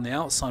stipple around the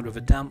outside with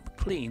a damp,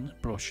 clean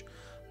brush.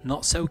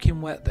 Not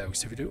soaking wet though,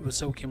 so if you do it with a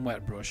soaking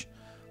wet brush,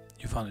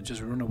 you find it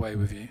just run away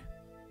with you.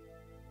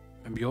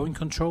 Remember, you're in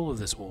control of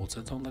this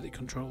water, don't let it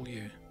control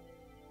you.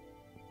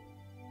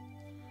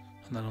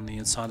 And then on the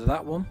inside of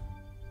that one,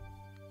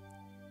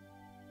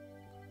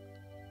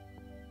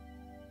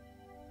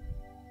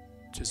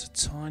 just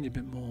a tiny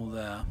bit more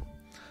there.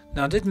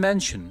 Now I did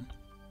mention,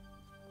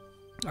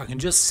 I can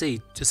just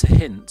see, just a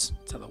hint,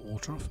 take that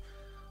water off,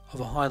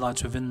 of a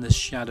highlight within this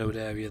shadowed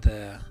area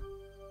there.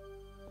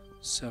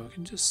 So I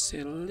can just see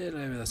a little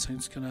area there, so I'm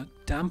just going to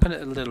dampen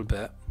it a little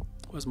bit.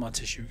 Where's my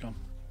tissue gone?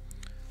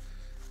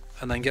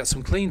 And then get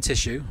some clean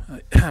tissue.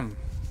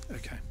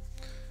 Okay.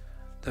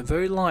 Then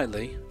very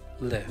lightly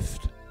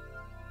lift.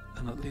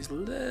 And at least a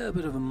little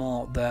bit of a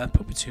mark there,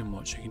 probably too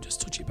much. You can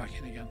just touch it back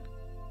in again.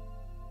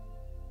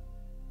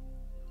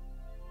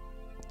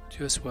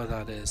 Just where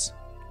that is,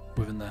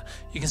 within there.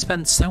 You can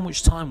spend so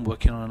much time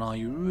working on an eye,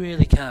 you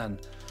really can.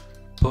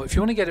 But if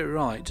you want to get it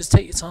right, just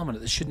take your time on it.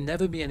 There should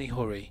never be any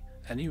hurry,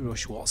 any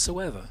rush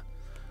whatsoever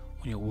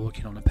when you're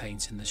working on a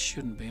painting. There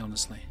shouldn't be,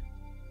 honestly.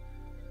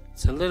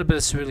 It's a little bit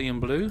of cerulean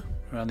blue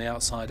around the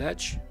outside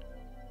edge.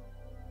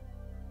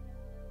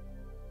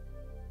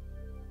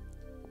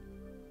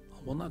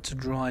 I want that to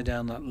dry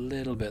down that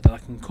little bit, that I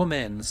can come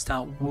in and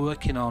start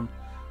working on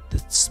the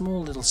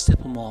small little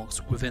stipple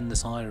marks within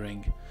this eye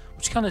ring,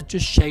 which kind of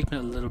just shaping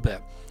it a little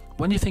bit.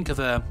 When you think of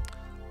and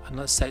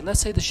let's say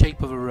the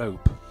shape of a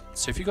rope.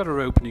 So if you've got a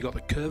rope and you've got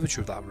the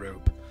curvature of that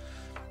rope,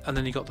 and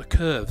then you've got the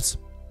curves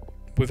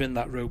within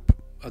that rope,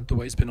 the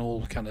way it's been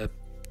all kind of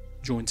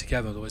joined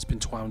together, the way it's been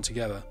twined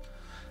together,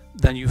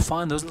 then you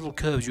find those little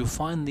curves, you'll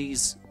find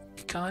these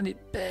kind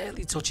of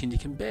barely touching, you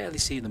can barely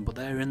see them, but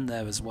they're in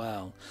there as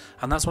well.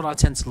 And that's what I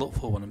tend to look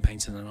for when I'm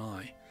painting an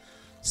eye.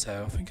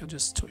 So I think I'll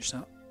just touch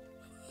that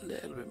a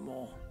little bit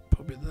more,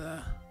 probably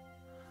there.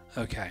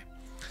 Okay.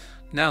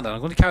 Now then, I'm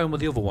going to carry on with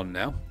the other one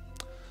now.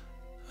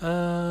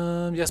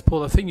 Yes,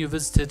 Paul, I think you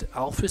visited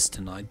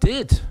Alfriston. I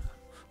did.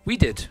 We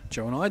did.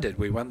 Joe and I did.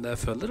 We went there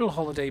for a little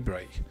holiday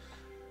break.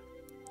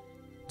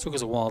 Took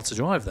us a while to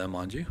drive there,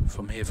 mind you,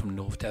 from here from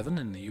North Devon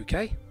in the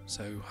UK.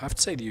 So I have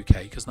to say the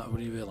UK because not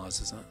everybody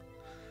realises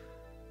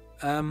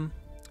that.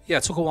 Yeah,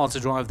 it took a while to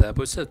drive there,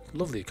 but it's a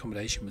lovely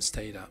accommodation we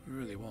stayed at. It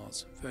really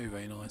was. Very,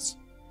 very nice.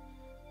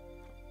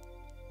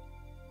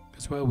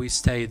 Because where we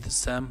stayed,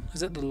 is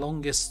it the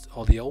longest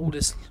or the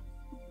oldest?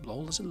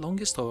 Is it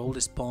longest or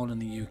oldest barn in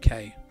the UK?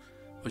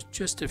 It was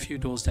just a few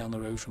doors down the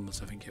road from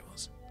us, I think it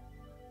was.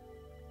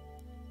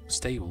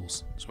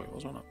 Stables, that's what it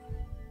was, wasn't it?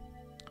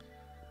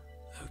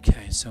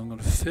 Okay, so I'm going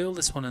to fill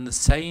this one in the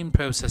same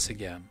process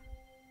again.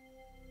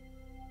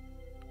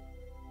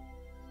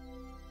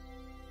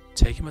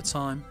 Taking my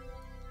time.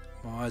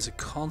 My eyes are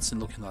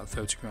constantly looking at that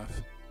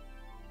photograph.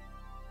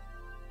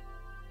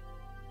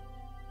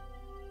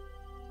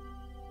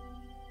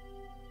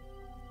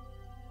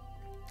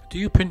 Do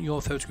you print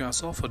your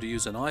photographs off, or do you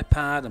use an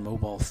iPad, a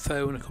mobile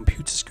phone, a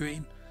computer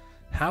screen?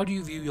 How do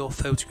you view your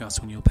photographs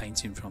when you're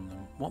painting from them?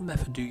 What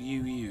method do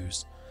you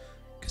use?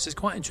 Because it's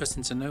quite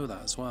interesting to know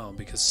that as well,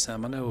 because I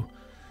know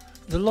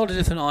there's a lot of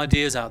different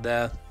ideas out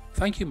there.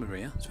 Thank you,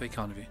 Maria, it's very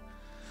kind of you.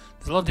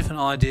 There's a lot of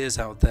different ideas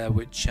out there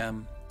which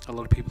a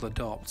lot of people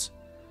adopt.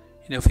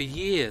 You know, for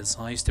years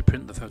I used to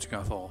print the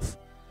photograph off,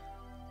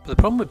 but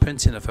the problem with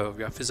printing a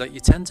photograph is that you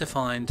tend to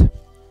find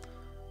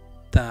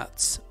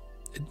that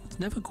it's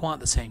never quite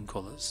the same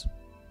colours.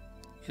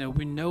 You know,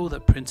 we know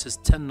that printers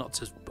tend not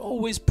to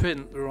always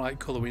print the right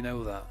colour, we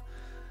know that.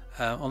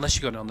 Unless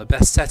you got it on the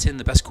best setting,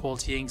 the best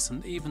quality inks,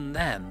 and even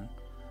then,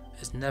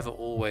 it's not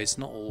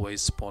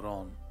always spot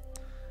on.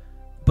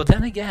 But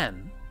then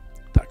again,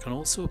 that can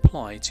also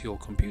apply to your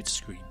computer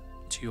screen,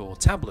 to your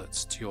tablet,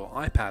 to your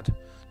iPad,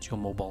 to your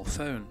mobile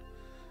phone.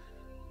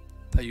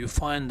 That you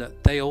find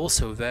that they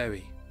also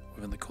vary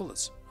within the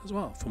colours as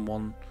well, from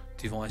one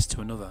device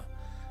to another.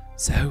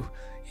 So,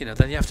 you know,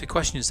 then you have to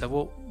question yourself,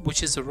 well,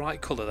 which is the right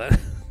colour then?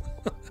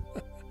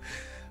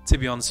 To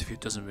be honest with you,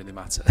 it doesn't really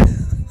matter.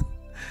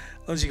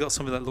 As long as you've got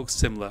something that looks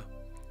similar,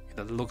 you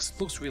know, that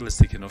looks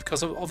realistic enough,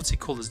 because obviously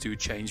colours do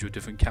change with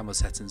different camera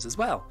settings as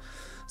well.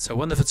 So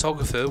when the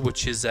photographer,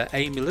 which is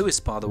Amy Lewis,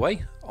 by the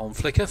way, on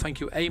Flickr, thank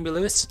you Amy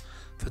Lewis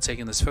for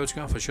taking this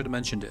photograph, I should have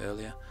mentioned it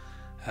earlier,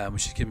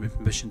 which she's given me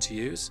permission to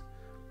use.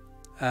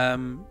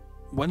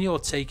 When you're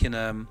taking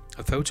a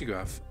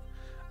photograph,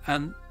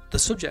 and the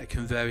subject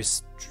can vary,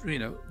 you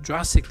know,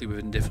 drastically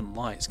within different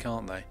lights,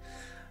 can't they?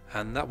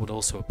 And that would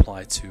also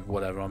apply to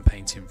whatever I'm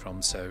painting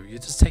from, so you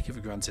just take it for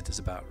granted it's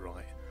about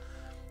right.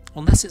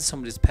 Unless it's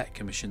somebody's pet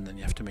commission, then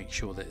you have to make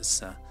sure that it's,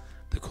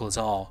 the colours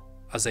are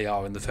as they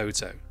are in the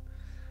photo.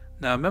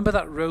 Now remember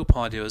that rope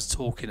idea I was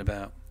talking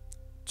about,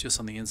 just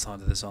on the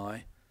inside of this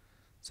eye?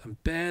 So I'm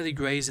barely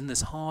grazing,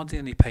 there's hardly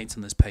any paint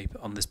on this paper,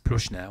 on this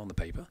brush now, on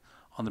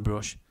the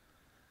brush.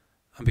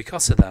 And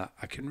because of that,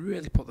 I can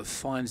really put the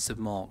finest of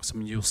marks. I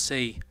mean, you'll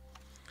see,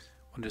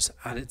 I'll just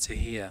add it to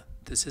here.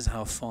 This is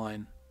how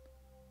fine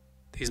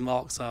these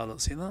marks are. Look,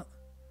 see that?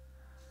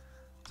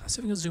 Let's see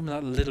if we can zoom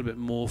out a little bit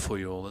more for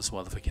you all as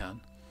well, if I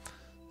can.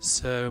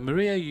 So,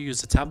 Maria, you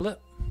use a tablet.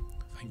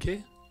 Thank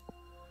you.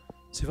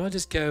 So if I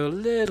just go a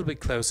little bit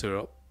closer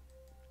up,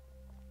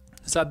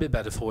 is that a bit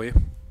better for you?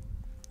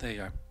 There you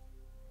go.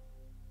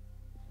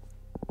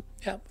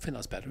 Yeah, I think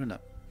that's better, isn't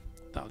it?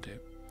 That'll do.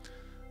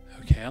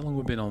 Okay, how long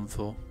have we been on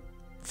for?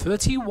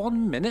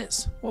 31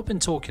 minutes? What have I been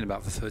talking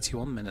about for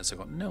 31 minutes? I've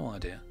got no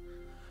idea.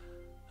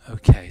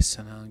 Okay,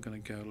 so now I'm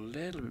going to go a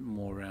little bit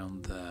more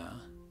around there.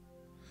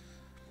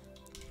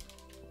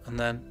 And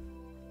then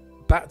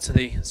back to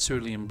the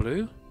cerulean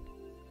blue.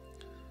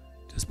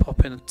 Just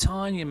pop in a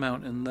tiny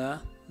amount in there,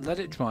 let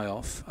it dry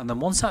off, and then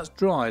once that's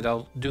dried,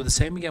 I'll do the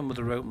same again with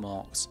the rope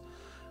marks.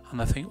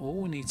 And I think all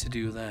we need to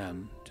do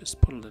then,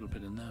 just put a little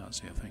bit in there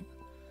actually, I think,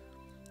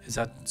 is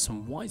add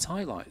some white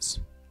highlights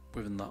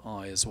within that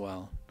eye as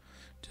well.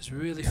 Just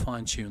really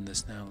fine tune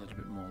this now a little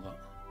bit more. Look.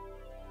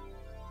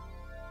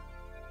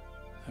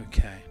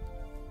 Okay,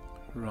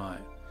 right.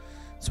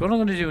 So what I'm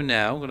going to do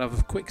now, I'm going to have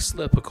a quick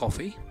slurp of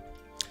coffee.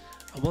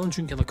 And while I'm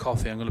drinking the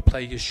coffee, I'm going to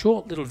play you a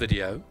short little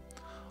video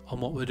on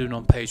what we're doing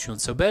on Patreon.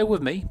 So bear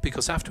with me,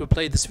 because after we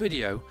play this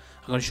video,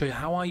 I'm going to show you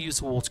how I use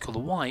the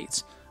watercolour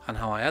white and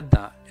how I add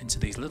that into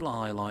these little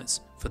highlights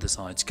for this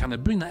eye to kind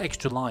of bring that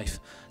extra life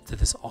to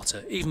this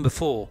otter, even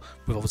before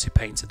we've obviously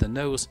painted the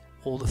nose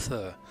or the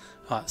fur.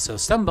 Alright, so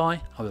stand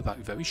by, I'll be back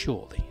very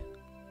shortly.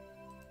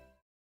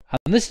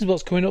 And this is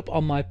what's coming up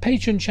on my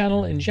Patreon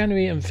channel in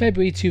January and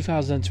February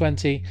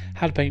 2020,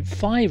 how to paint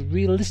 5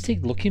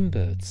 realistic looking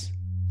birds.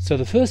 So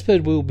the first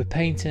bird we'll be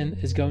painting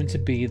is going to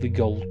be the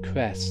gold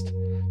crest.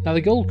 Now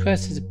the gold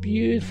crest is a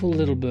beautiful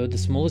little bird, the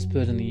smallest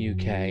bird in the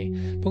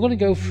UK. We're going to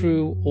go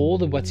through all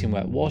the wet and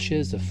wet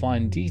washes, the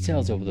fine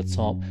details over the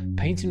top,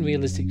 painting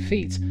realistic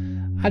feet,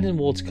 adding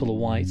watercolour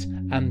white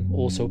and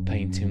also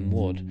painting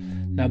wood.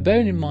 Now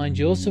bearing in mind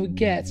you also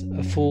get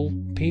a full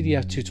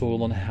PDF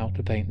tutorial on how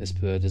to paint this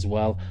bird as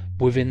well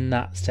within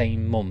that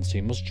same month, so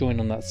you must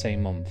join on that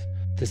same month.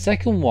 The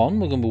second one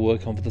we're going to be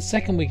working on for the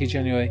second week of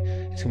January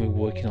is going to be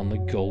working on the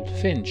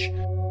goldfinch.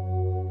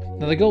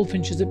 Now the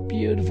goldfinch is a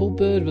beautiful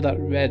bird with that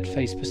red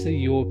face, especially the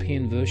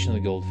European version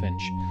of the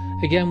goldfinch.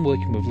 Again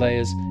working with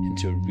layers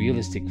into a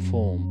realistic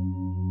form.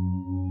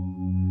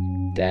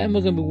 Then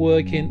we're going to be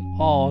working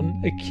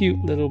on a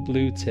cute little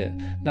blue tit.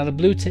 Now the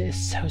blue tit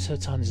is so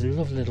tiny, it's a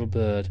lovely little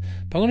bird.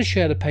 But I'm going to show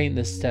you how to paint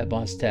this step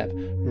by step,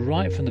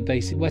 right from the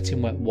basic wet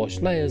and wet wash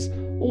layers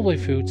all the way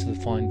through to the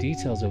fine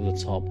details over the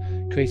top,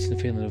 creating a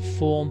feeling of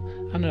form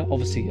and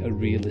obviously a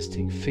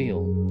realistic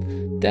feel.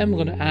 Then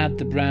we're going to add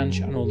the branch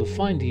and all the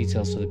fine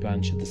details to the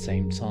branch at the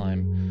same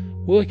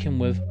time, working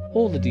with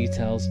all the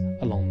details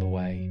along the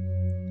way.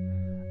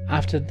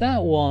 After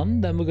that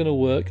one, then we're going to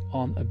work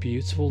on a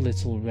beautiful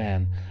little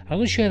wren. I'm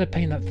going to show you how to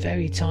paint that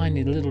very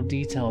tiny little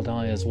detailed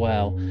eye as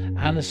well,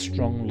 and a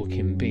strong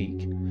looking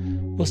beak.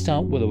 We'll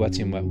start with the wet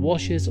in wet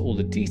washes, all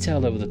the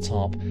detail over the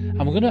top, and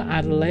we're going to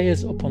add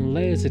layers upon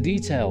layers of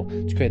detail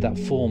to create that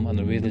form and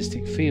the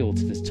realistic feel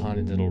to this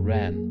tiny little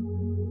wren.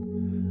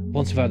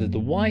 Once we've added the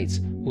white,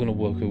 we're going to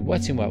work with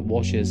wet in wet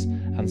washes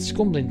and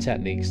scumbling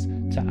techniques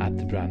to add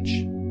the branch.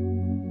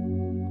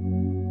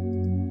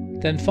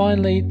 Then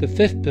finally, the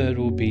fifth bird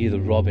will be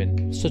the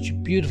robin. Such a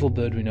beautiful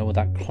bird, we know, with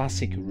that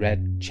classic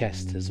red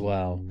chest as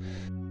well.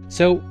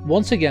 So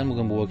once again, we're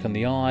going to work on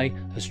the eye,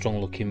 a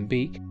strong looking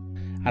beak,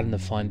 adding the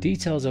fine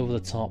details over the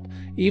top,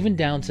 even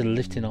down to the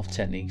lifting off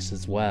techniques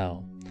as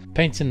well.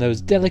 Painting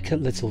those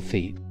delicate little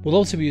feet. We'll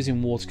also be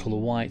using watercolour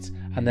white,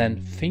 and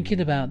then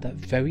thinking about that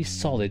very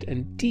solid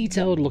and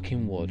detailed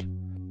looking wood.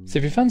 So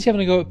if you fancy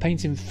having a go at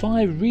painting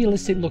 5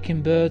 realistic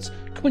looking birds,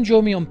 come and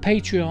join me on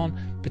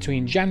Patreon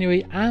between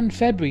January and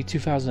February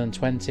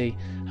 2020,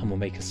 and we'll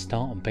make a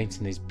start on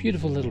painting these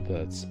beautiful little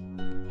birds.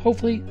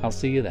 Hopefully I'll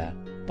see you there.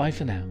 Bye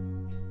for now.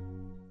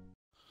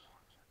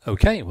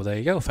 Okay, well there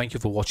you go. Thank you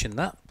for watching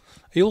that.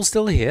 Are you all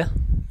still here?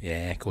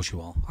 Yeah, of course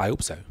you are. I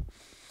hope so.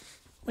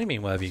 What do you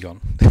mean, where have you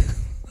gone?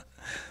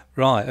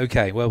 Right,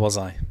 okay, where was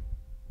I?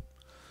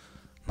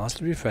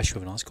 Nicely refreshed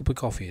with a nice cup of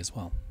coffee as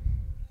well.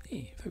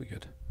 Yeah, very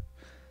good.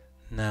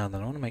 Now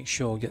then, I want to make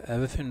sure I get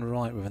everything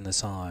right within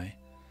this eye.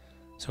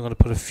 So I'm going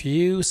to put a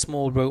few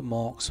small rope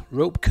marks,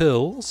 rope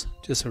curls,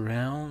 just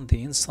around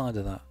the inside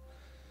of that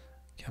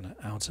kind of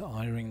outer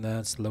eye ring there.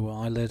 It's the lower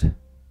eyelid.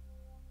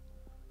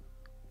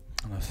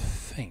 And I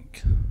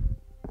think,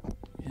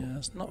 yeah,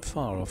 it's not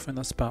far off. I think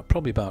that's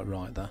probably about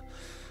right there.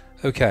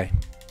 Okay,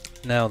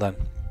 now then,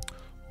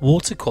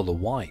 watercolour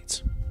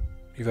white.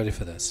 You ready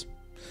for this?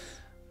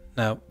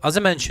 Now, as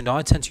I mentioned,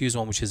 I tend to use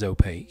one which is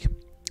opaque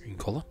in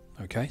colour.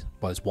 Okay,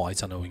 well, it's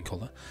white, I know, in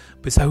colour,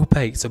 but it's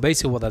opaque. So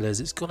basically what that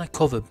is, it's going to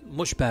cover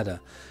much better.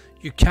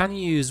 You can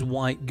use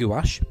white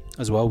gouache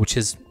as well, which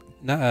is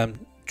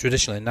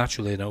traditionally,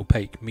 naturally an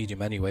opaque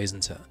medium anyway,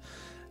 isn't it?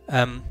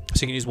 So you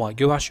can use white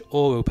gouache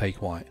or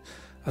opaque white.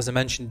 As I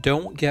mentioned,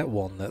 don't get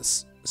one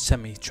that's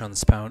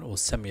semi-transparent or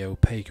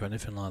semi-opaque or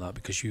anything like that,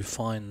 because you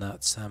find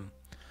that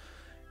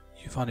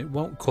it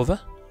won't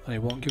cover and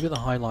it won't give you the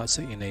highlights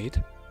that you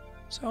need.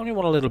 So I only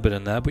want a little bit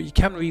in there, but you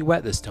can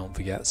re-wet this, don't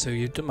forget. So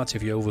it doesn't matter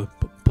if you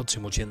put too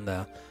much in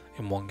there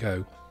in one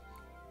go.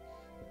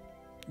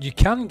 You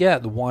can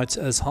get the white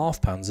as half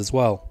pans as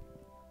well,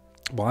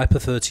 but I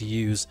prefer to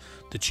use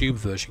the tube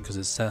version because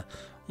it's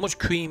much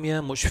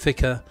creamier, much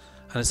thicker,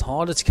 and it's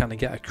harder to kind of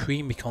get a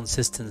creamy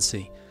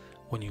consistency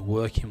when you're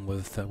working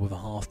with a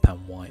half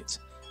pan white.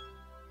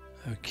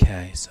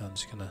 Okay, so I'm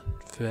just going to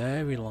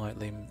very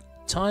lightly,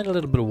 tiny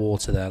little bit of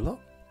water there, look.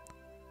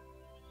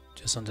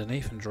 Just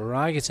underneath, and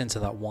drag it into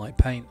that white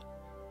paint,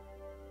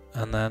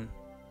 and then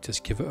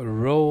just give it a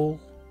roll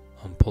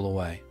and pull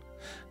away.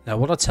 Now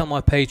what I tell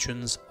my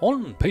patrons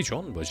on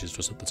Patreon, which is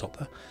just at the top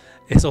there,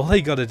 is all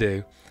they got to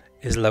do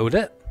is load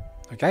it,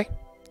 okay,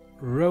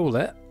 roll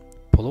it,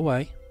 pull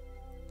away,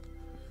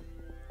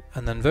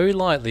 and then very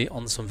lightly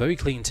on some very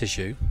clean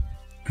tissue,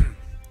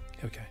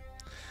 okay,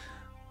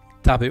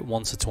 dab it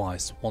once or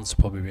twice. Once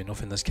will probably be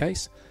enough in this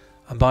case,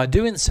 and by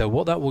doing so,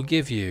 what that will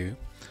give you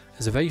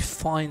is a very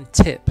fine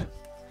tip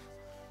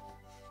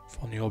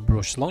on your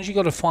brush. As long as you've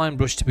got a fine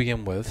brush to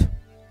begin with,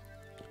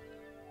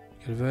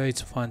 you've got a very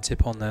fine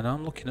tip on there. Now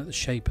I'm looking at the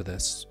shape of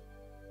this,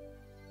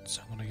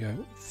 so I'm going to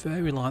go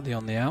very lightly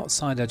on the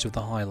outside edge of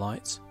the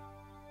highlights.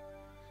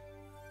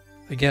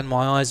 Again,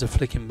 my eyes are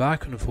flicking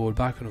backward and forward,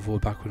 backward and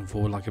forward, backward and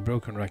forward like a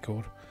broken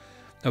record.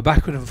 Now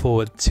backward and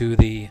forward to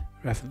the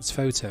reference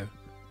photo,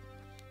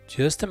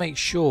 just to make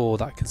sure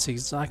that I can see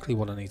exactly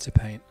what I need to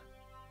paint.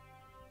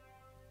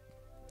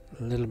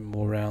 A little bit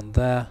more around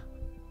there,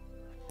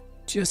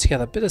 just to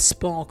get a bit of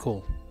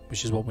sparkle,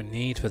 which is what we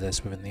need for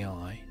this within the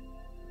eye.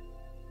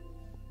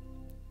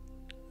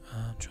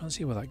 I'm trying to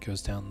see where that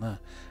goes down there.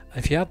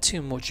 And if you add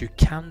too much, you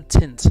can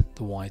tint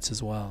the white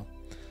as well,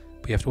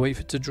 but you have to wait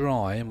for it to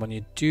dry. And when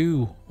it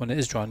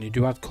is dry and you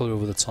do add colour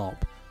over the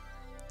top,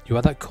 you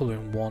add that colour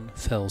in one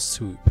fell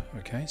swoop.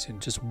 Okay, so in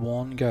just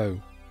one go.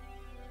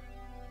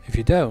 If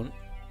you don't,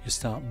 you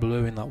start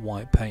blurring that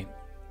white paint,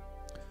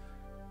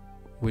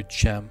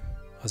 which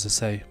as I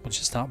say, once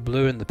you start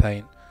blurring the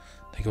paint,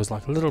 it goes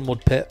like a little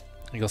mud pit,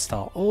 and you'll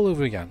start all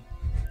over again.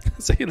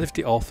 So you lift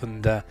it off,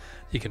 and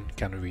you can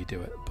kind of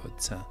redo it,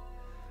 but so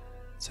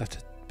have to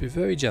be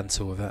very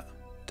gentle with it.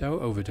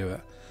 Don't overdo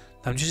it.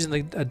 Now I'm just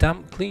using a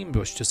damp, clean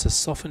brush just to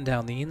soften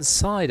down the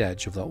inside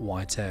edge of that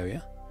white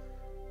area,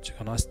 to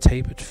get a nice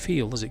tapered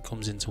feel as it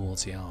comes in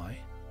towards the eye.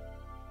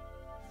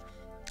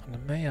 And I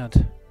may add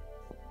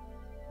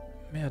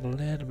a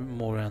little bit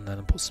more around there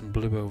and put some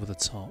blue over the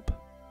top.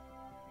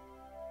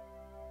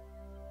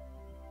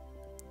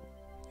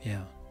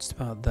 Yeah, just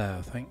about there,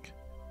 I think.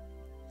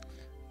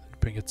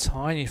 Bring a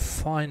tiny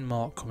fine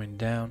mark coming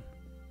down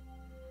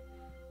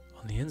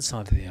on the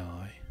inside of the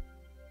eye,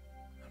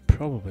 and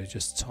probably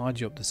just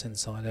tidy up this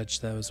inside edge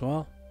there as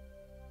well.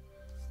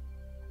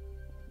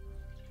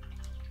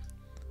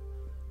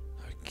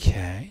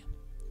 Okay.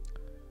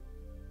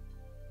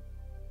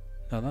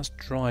 Now that's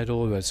dried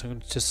all the way, so I'm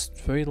going to just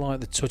very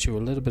lightly touch it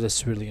with a little bit of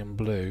cerulean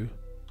blue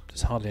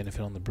There's hardly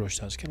anything on the brush,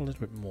 so let's get a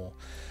little bit more.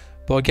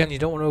 But again, you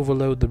don't want to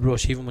overload the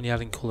brush even when you're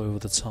adding colour over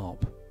the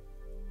top.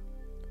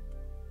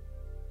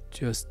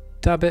 Just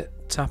dab it,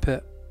 tap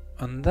it,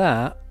 and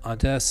that, I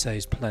dare say,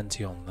 is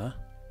plenty on there.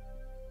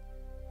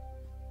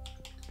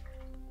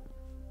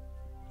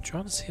 I'm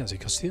trying to see as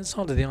because the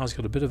inside of the eye's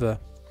got a bit of a,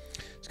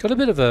 it's got a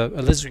bit of a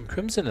alizarin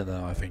crimson in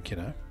there, I think, you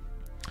know.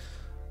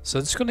 So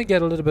I'm just going to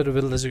get a little bit of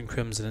alizarin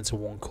crimson into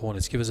one corner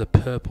to give us a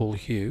purple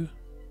hue,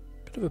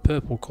 bit of a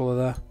purple colour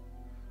there.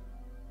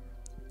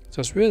 So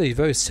it's really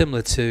very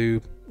similar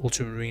to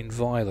ultramarine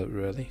violet,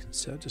 really.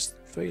 So just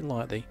very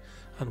lightly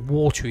and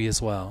watery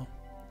as well.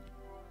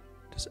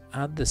 Just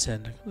add this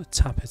in, I'm going to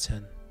tap it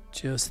in,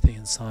 just the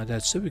inside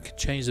edge, so we can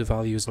change the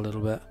values a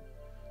little bit.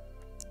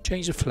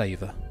 Change the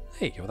flavour.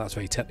 There you go, that's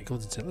very technical,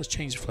 isn't it? Let's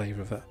change the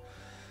flavour of it.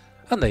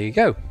 And there you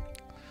go.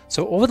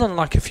 So other than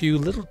like a few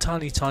little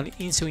tiny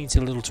teensy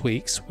little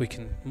tweaks, we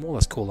can more or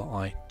less call that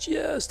eye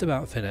just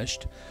about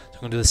finished. So I'm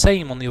going to do the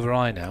same on the other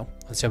eye now,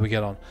 and see how we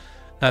get on.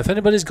 Now if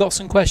anybody's got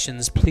some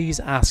questions, please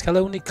ask.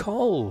 Hello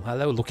Nicole.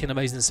 Hello, looking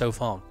amazing so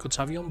far. Good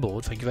to have you on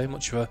board. Thank you very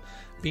much for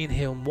being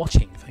here and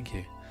watching. Thank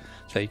you.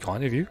 Very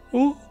kind of you.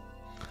 Ooh.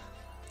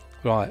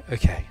 Right,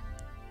 okay.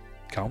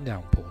 Calm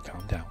down, Paul,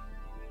 calm down.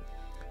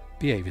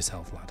 Behave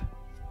yourself, lad.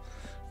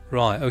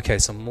 Right, okay,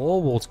 some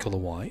more watercolour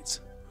white.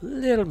 A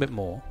little bit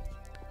more.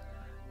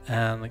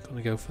 And I'm going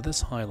to go for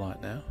this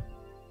highlight now.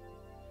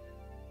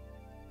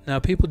 Now,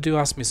 people do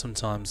ask me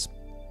sometimes,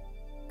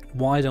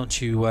 why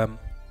don't you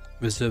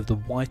reserve the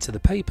white of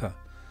the paper,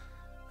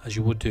 as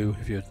you would do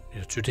if you're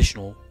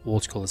traditional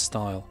watercolour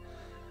style?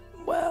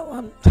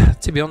 Well,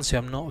 to be honest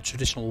with you, I'm not a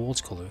traditional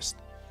watercolourist.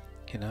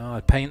 You know,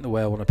 I paint the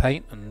way I want to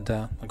paint, and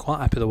I'm quite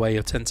happy the way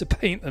I tend to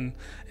paint, and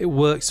it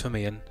works for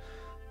me. And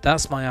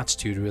that's my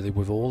attitude really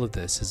with all of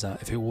this, is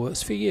that if it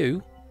works for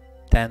you,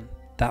 then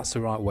that's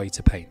the right way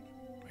to paint.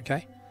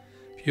 Okay?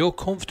 If you're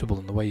comfortable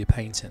in the way you're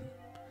painting,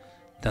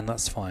 then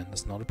that's fine.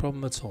 That's not a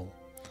problem at all.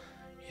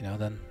 You know,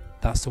 then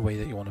that's the way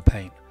that you want to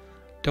paint.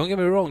 Don't get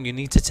me wrong, you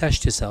need to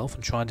test yourself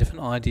and try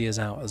different ideas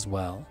out as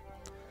well.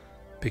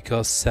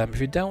 Because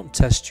if you don't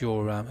test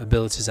your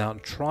abilities out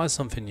and try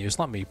something new, it's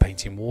like me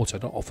painting water. I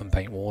don't often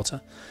paint water,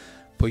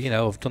 but you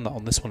know, I've done that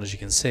on this one, as you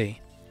can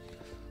see.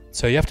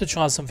 So you have to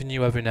try something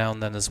new every now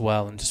and then as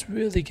well, and just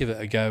really give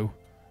it a go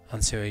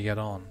and see how you get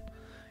on,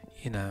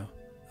 you know.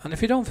 And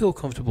if you don't feel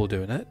comfortable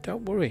doing it,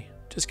 don't worry,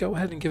 just go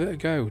ahead and give it a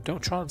go.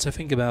 Don't try to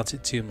think about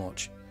it too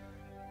much,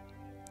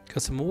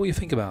 because the more you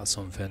think about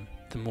something,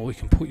 the more it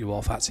can put you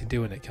off actually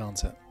doing it,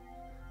 can't it?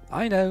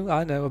 I know,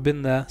 I've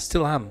been there,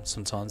 still am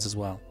sometimes as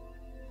well.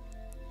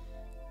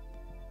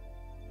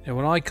 You know,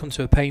 when I come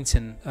to a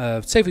painting,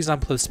 say for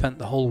example I've spent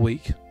the whole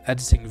week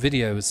editing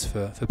videos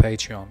for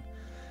Patreon,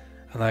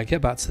 and I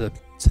get back to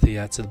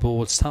the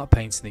board, start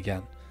painting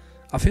again,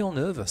 I feel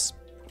nervous.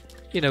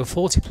 You know,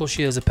 40 plus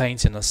years of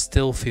painting, I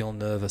still feel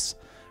nervous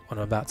when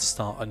I'm about to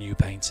start a new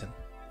painting.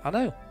 I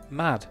know,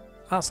 mad,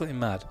 absolutely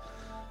mad.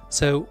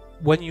 So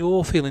when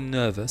you're feeling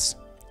nervous,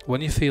 when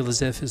you feel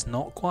as if it's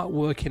not quite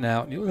working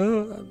out, and you're,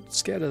 oh, I'm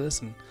scared of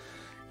this, and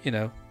you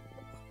know,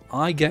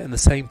 I get in the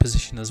same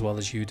position as well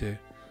as you do.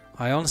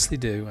 I honestly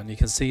do, and you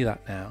can see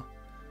that now.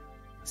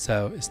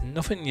 So it's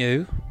nothing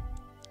new,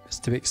 it's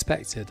to be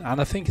expected,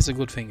 and I think it's a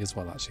good thing as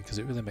well actually, because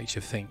it really makes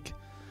you think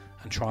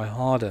and try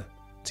harder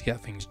to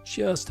get things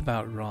just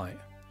about right.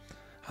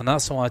 And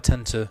that's how I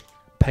tend to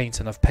paint,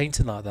 and I've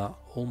painted like that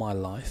all my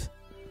life.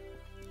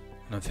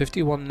 And I'm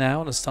 51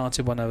 now, and I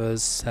started when I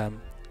was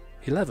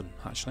 11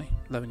 actually,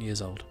 11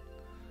 years old.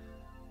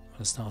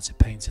 When I started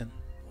painting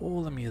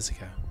all them years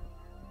ago.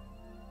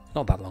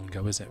 Not that long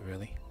ago, is it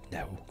really?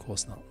 No, of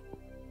course not.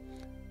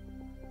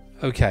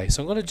 Okay,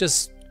 so I'm going to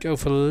just go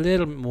for a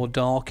little bit more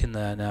dark in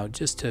there now,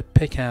 just to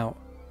pick out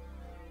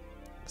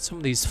some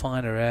of these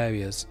finer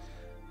areas.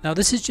 Now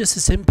this is just a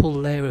simple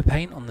layer of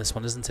paint on this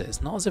one, isn't it?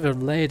 It's not as if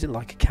I've layered it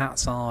like a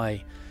cat's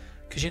eye,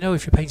 because you know,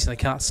 if you're painting a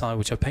cat's eye,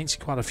 which I've painted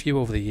quite a few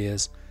over the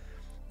years,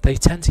 they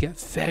tend to get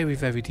very,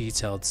 very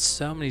detailed.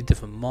 So many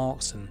different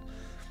marks and,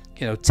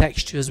 you know,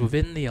 textures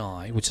within the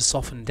eye, which are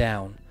softened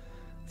down.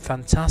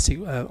 Fantastic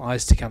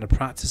eyes to kind of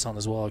practice on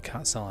as well,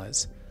 cat's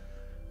eyes.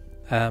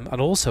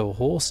 And also a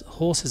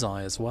horse's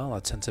eye as well. I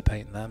tend to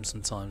paint them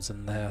sometimes,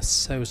 and they are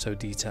so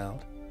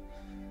detailed.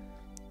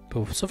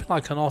 But for something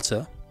like an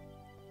otter,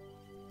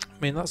 I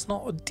mean, that's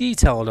not a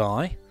detailed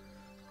eye,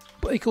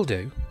 but it'll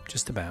do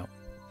just about.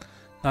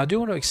 Now I do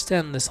want to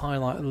extend this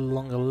highlight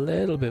along a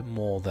little bit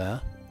more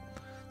there.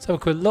 Let's have a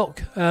quick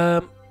look.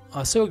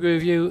 I still agree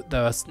with you,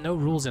 there are no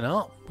rules in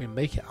art. We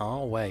make it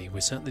our way.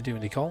 We certainly do,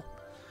 Nicole.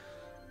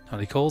 Now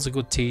Nicole's a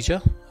good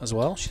teacher as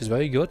well. She's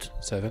very good.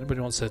 So if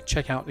anybody wants to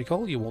check out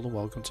Nicole, you're more than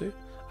welcome to.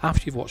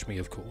 After you've watched me,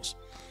 of course.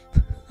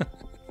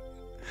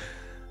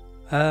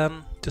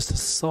 Just to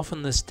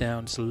soften this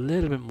down just a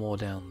little bit more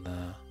down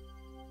there.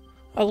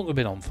 How long have we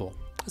been on for?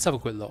 Let's have a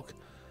quick look.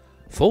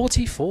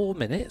 44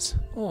 minutes.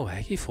 Oh,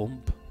 hecky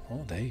thump.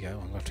 Oh, there you go. I'm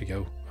going to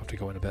have to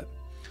go in a bit.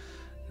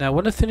 Now,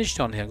 when I've finished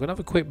on here, I'm going to have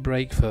a quick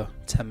break for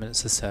 10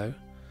 minutes or so.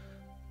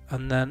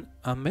 And then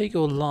I may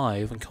go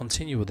live and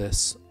continue with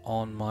this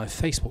on my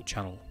Facebook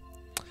channel.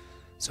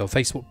 So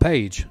Facebook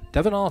page,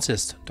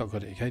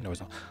 devonartist.co.uk. No,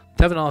 it's not.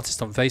 Devon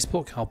Artist on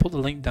Facebook. I'll put the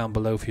link down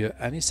below for you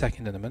any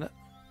second in a minute.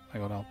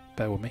 Hang on, now,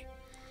 bear with me.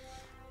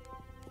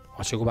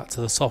 I shall go back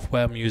to the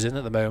software I'm using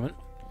at the moment.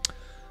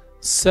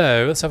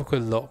 So let's have a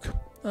quick look.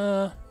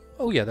 Oh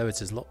yeah, there it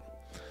is. Look.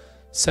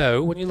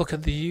 So when you look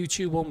at the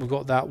YouTube one, we've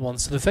got that one.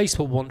 So the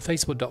Facebook one,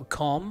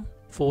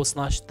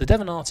 facebook.com/the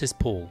Devon Artist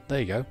Paul. There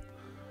you go.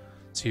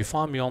 So you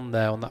find me on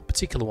there on that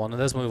particular one,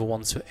 and there's my other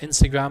ones for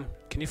Instagram.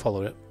 Can you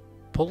follow it?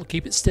 Paul,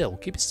 keep it still.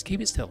 Keep it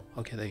still.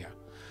 Okay, there you go.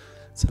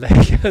 So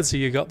there you go. So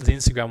you got the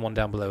Instagram one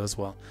down below as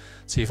well.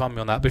 So you find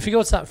me on that. But if you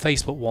go to that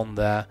Facebook one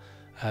there,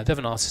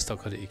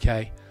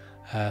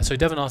 devonartist.co.uk. So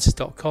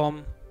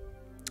devonartist.com.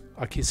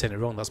 I keep saying it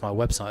wrong. That's my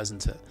website,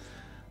 isn't it?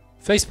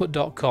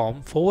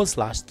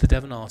 Facebook.com/the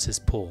Devon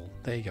Artist Paul.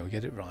 There you go.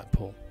 Get it right,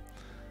 Paul.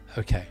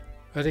 Okay.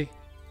 Ready?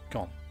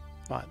 Gone.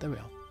 Right. There we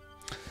are.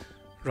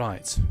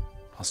 Right.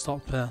 I'll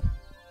stop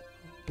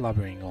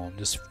blabbering on.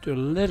 Just do a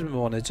little bit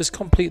more on it. Just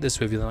complete this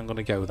with you, then I'm going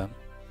to go then.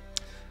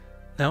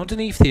 Now,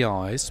 underneath the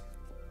eyes,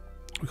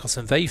 we've got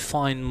some very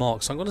fine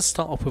marks. So I'm going to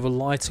start off with a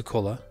lighter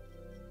colour.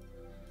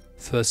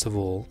 First of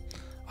all,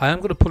 I am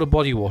going to put a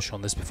body wash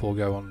on this before I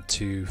go on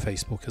to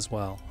Facebook as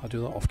well. I'll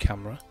do that off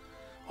camera.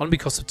 Only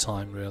because of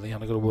time, really,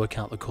 and I've got to work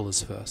out the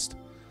colours first.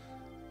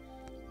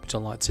 Which I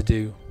like to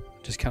do.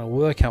 Just kind of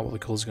work out what the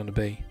colours are going to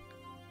be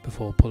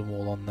before I put them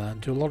all on there.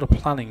 And do a lot of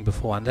planning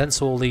beforehand.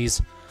 Hence all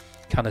these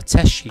kind of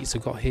test sheets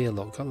I've got here,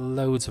 look. I've got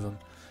loads of them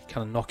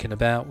kind of knocking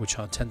about, which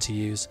I tend to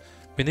use.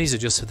 I mean, these are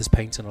just for this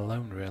painting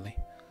alone, really.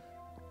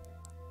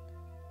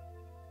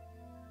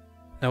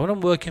 Now, when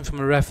I'm working from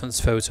a reference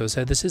photo,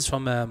 so this is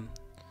from an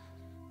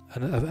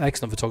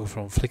excellent photographer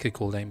on Flickr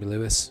called Amy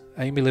Lewis.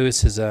 Amy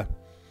Lewis is a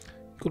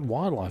good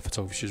wildlife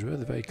photographer. She's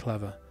really very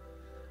clever.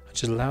 And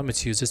she's allowed me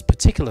to use this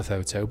particular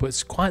photo, but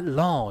it's quite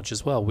large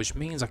as well, which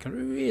means I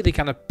can really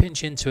kind of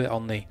pinch into it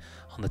on the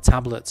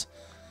tablet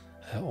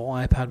or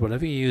iPad,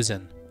 whatever you're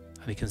using,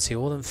 and you can see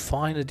all them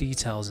finer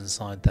details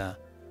inside there.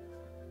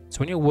 So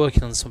when you're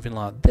working on something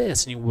like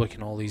this and you're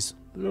working on all these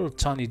little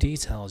tiny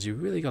details, you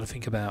really got to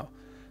think about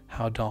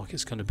how dark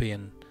it's going to be,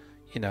 and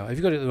you know, have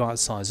you got it the right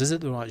size? Is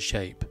it the right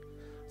shape?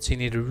 So you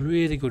need a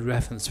really good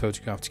reference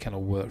photograph to kind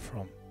of work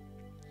from.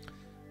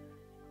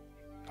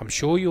 I'm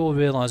sure you'll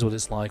realise what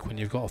it's like when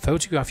you've got a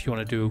photograph you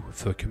want to do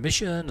for a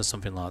commission or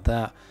something like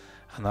that,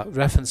 and that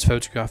reference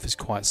photograph is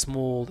quite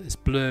small, it's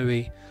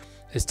blurry,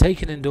 it's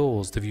taken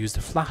indoors, they've used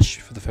a flash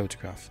for the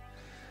photograph,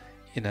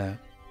 you know,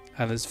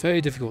 and it's very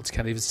difficult to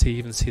kind of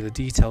even see the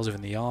details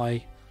within the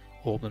eye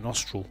or the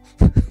nostril.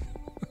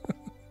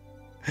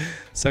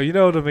 So you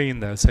know what I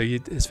mean though, so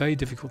it's very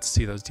difficult to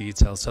see those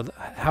details, so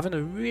having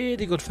a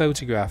really good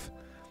photograph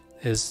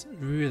is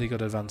really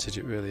good advantage,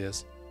 it really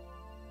is.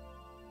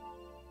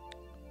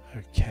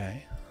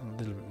 Okay, a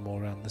little bit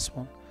more around this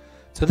one.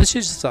 So this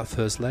is just that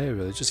first layer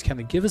really, just kind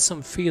of give us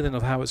some feeling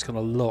of how it's going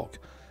to look.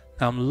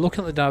 Now I'm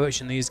looking at the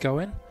direction these go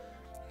in.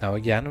 Now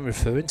again, I'm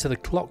referring to the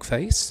clock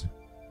face,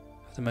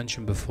 as I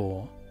mentioned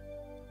before.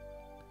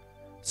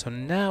 So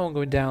now I'm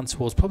going down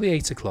towards probably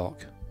 8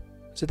 o'clock.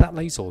 Is it that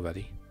late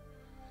already?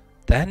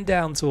 Then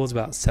down towards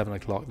about 7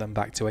 o'clock, then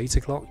back to 8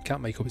 o'clock.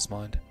 Can't make up its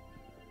mind.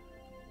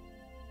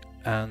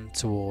 And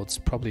towards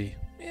probably,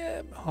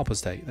 yeah,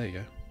 8:30. There you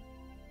go.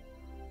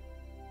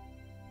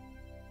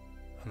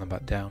 And then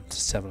back down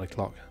to 7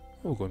 o'clock.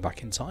 Oh, we're going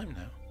back in time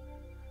now.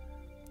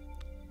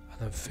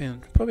 And then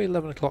feeling probably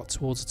 11 o'clock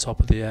towards the top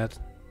of the head,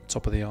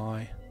 top of the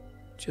eye,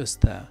 just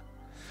there.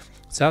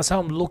 So that's how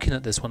I'm looking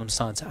at this when I'm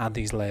starting to add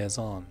these layers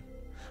on.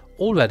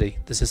 Already,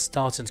 this is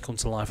starting to come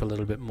to life a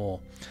little bit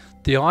more.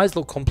 The eyes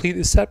look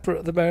completely separate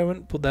at the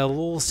moment, but they'll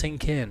all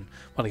sink in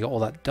when I get all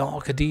that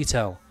darker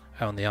detail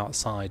on the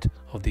outside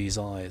of these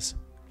eyes.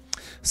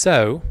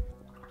 So,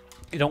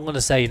 you don't want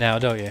to say now,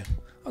 don't you?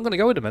 I'm going to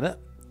go in a minute.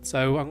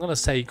 So I'm going to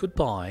say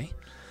goodbye,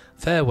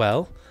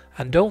 farewell,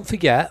 and don't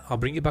forget, I'll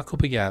bring you back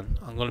up again.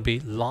 I'm going to be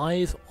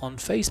live on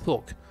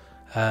Facebook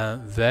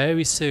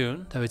very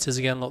soon. There it is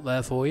again, look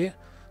there for you.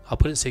 I'll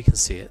put it so you can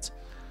see it.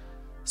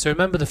 So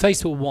remember the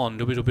Facebook one,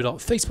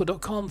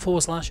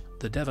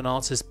 www.facebook.com/the Devon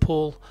Artist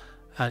Paul,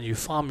 and you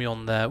find me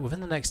on there within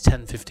the next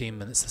 10-15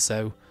 minutes or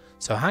so.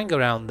 So hang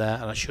around there,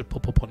 and I should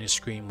pop up on your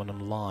screen when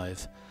I'm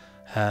live.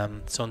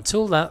 So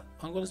until that,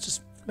 I'm going to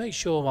just make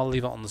sure I'll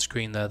leave it on the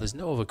screen there. There's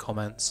no other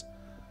comments.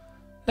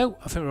 No,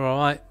 I think we're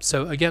alright.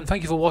 So again,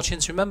 thank you for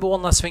watching. So remember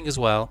one last thing as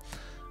well.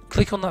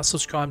 Click on that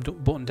subscribe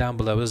button down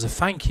below as a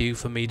thank you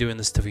for me doing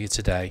this for you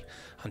today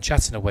and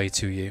chatting away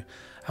to you.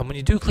 And when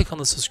you do click on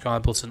the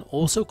subscribe button,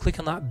 also click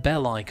on that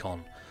bell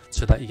icon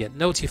so that you get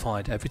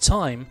notified every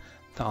time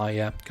that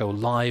I go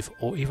live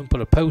or even put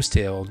a post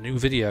here or new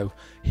video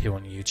here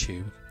on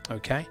YouTube.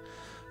 Okay?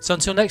 So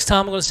until next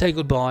time, I'm going to say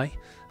goodbye.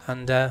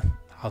 And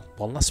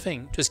one last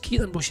thing, just keep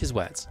them bushes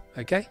wet.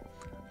 Okay?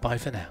 Bye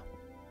for now.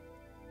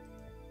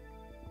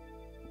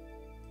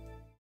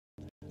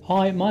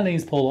 Hi, my name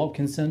is Paul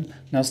Hopkinson.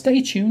 Now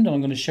stay tuned and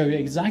I'm going to show you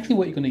exactly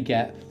what you're going to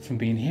get from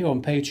being here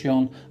on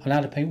Patreon on how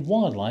to paint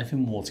wildlife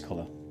in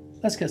watercolour.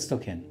 Let's get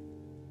stuck in.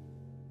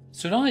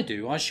 So what I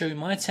do, I show you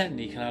my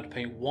technique on how to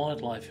paint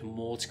wildlife in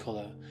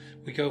watercolour.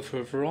 We go for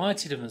a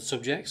variety of different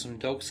subjects, from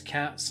dogs,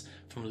 cats,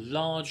 from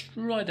large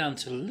right down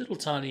to little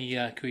tiny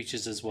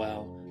creatures as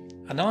well.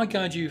 And I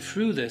guide you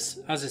through this,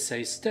 as I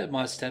say, step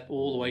by step,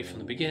 all the way from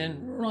the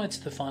beginning right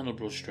to the final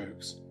brush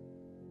strokes.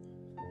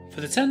 For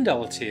the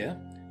 $10 tier,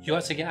 you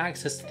actually get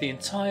access to the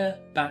entire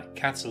back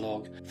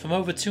catalogue from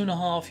over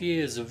 2.5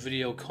 years of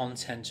video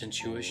content and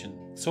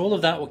tuition. So all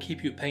of that will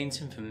keep you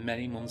painting for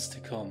many months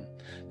to come.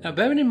 Now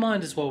bearing in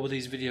mind as well with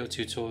these video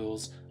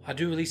tutorials, I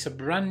do release a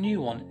brand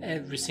new one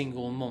every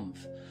single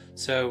month.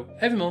 So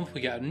every month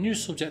we get a new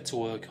subject to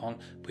work on,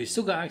 but you've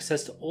still got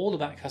access to all the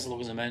back catalogue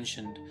as I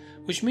mentioned,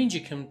 which means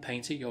you can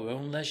paint at your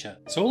own leisure.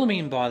 So all I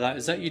mean by that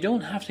is that you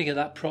don't have to get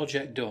that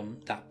project done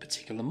that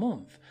particular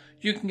month.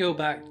 You can go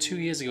back 2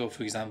 years ago,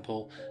 for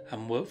example,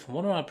 and work from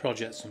one of our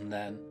projects from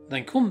then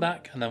come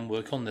back and then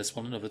work on this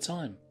one another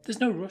time. There's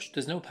no rush,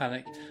 there's no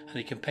panic, and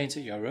you can paint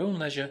at your own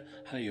leisure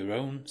and at your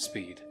own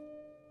speed.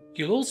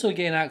 You'll also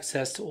gain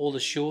access to all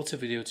the shorter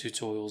video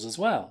tutorials as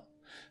well.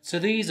 So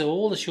these are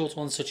all the short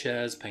ones, such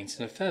as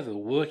painting a feather,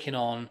 working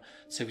on,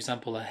 say for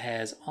example, a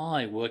hare's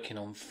eye, working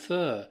on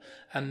fur,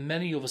 and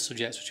many other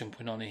subjects which I'm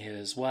putting on here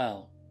as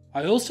well.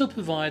 I also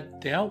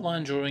provide the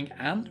outline drawing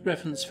and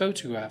reference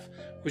photograph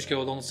which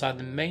go alongside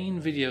the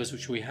main videos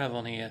which we have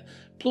on here,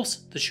 plus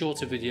the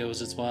shorter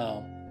videos as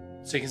well.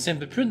 So you can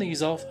simply print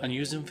these off and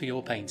use them for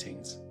your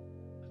paintings.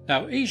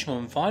 Now each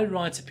month I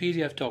write a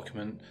PDF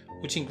document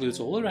which includes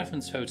all the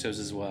reference photos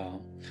as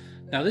well.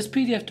 Now this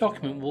PDF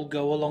document will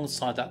go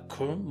alongside that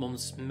current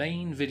month's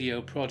main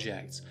video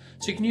project,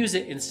 so you can use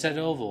it instead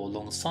of or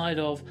alongside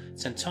of,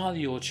 it's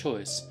entirely your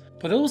choice.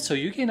 But also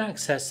you gain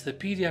access to the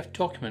PDF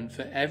document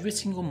for every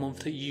single month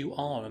that you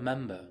are a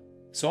member.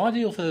 So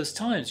ideal for those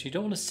times you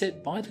don't want to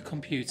sit by the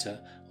computer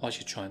whilst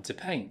you're trying to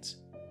paint.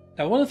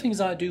 Now one of the things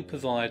I do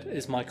provide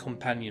is my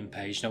companion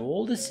page. Now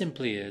all this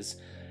simply is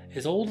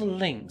all the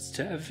links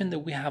to everything that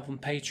we have on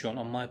Patreon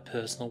on my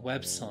personal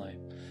website.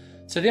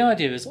 So the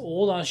idea is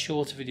all our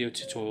shorter video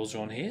tutorials are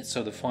on here,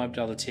 so the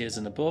 $5 tiers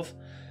and above.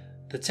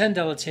 The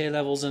 $10 tier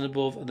levels and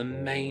above are the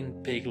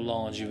main big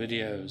larger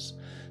videos.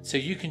 So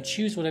you can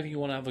choose whatever you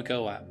want to have a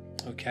go at,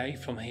 okay,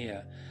 from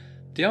here.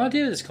 The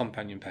idea of this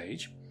companion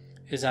page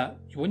is that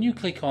when you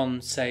click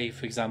on, say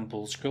for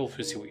example, scroll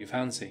through to see what you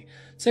fancy,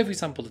 say for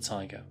example the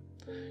tiger.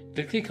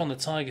 You click on the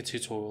tiger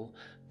tutorial,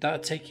 that'll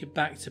take you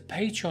back to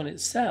Patreon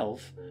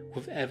itself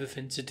with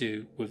everything to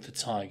do with the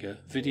tiger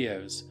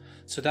videos.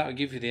 So that will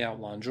give you the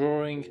outline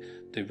drawing,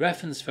 the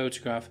reference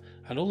photograph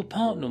and all the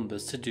part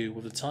numbers to do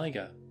with the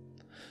tiger.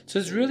 So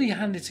it's really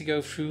handy to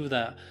go through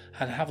that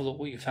and have a look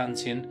what you're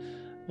fancying.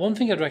 One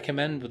thing I'd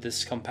recommend with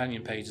this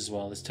companion page as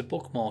well is to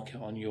bookmark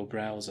it on your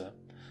browser.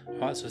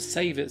 Alright, so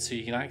save it so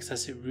you can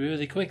access it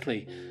really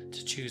quickly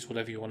to choose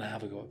whatever you want to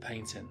have a go at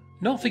painting.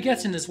 Not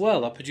forgetting as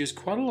well, I produce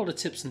quite a lot of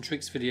tips and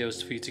tricks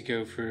videos for you to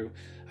go through,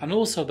 and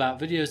also about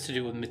videos to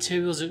do with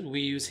materials that we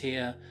use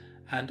here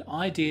and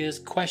ideas,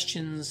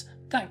 questions,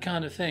 that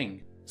kind of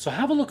thing. So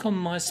have a look on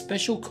my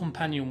special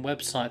companion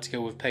website to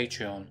go with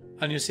Patreon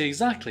and you'll see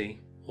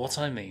exactly what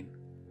I mean.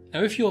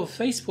 Now if you're a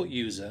Facebook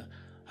user,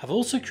 I've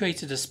also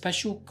created a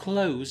special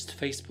closed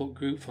Facebook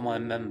group for my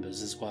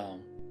members as well.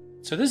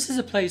 So this is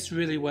a place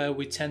really where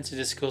we tend to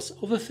discuss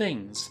other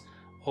things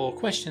or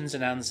questions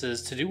and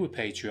answers to do with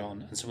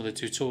Patreon and some of the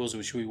tutorials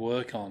which we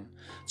work on.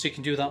 So you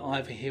can do that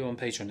either here on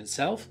Patreon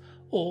itself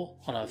or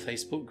on our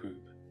Facebook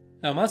group.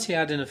 Now I'm actually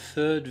adding a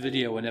third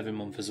video in every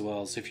month as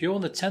well, so if you're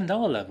on the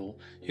 $10 level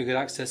you get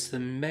access to the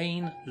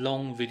main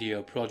long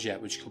video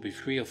project which could be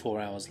 3 or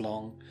 4 hours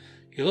long.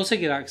 You'll also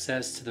get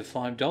access to the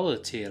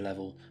 $5 tier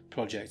level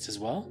project as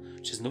well,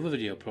 which is another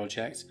video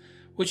project,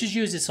 which is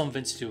usually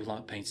something to do with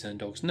like painting a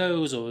dog's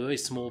nose or a very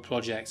small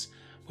project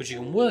which you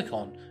can work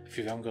on if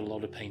you haven't got a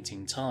lot of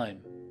painting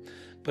time.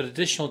 But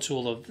additional to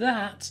all of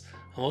that,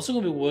 I'm also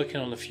going to be working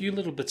on a few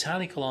little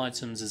botanical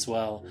items as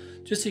well,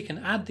 just so you can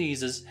add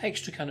these as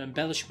extra kind of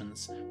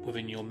embellishments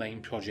within your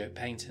main project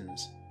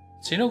paintings.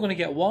 So you're not going to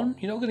get one,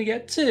 you're not going to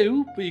get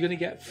two, but you're going to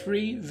get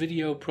 3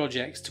 video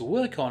projects to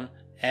work on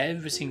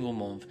every single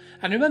month.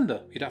 And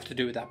remember, you'd have to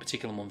do it that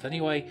particular month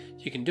anyway.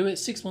 You can do it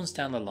 6 months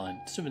down the line,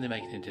 it doesn't really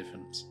make any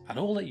difference, and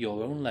all at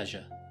your own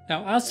leisure.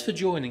 Now as for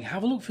joining,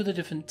 have a look through the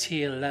different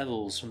tier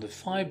levels from the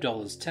 $5,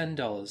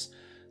 $10,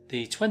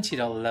 the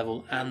 $20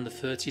 level and the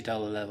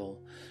 $30 level,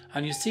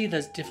 and you see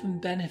there's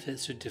different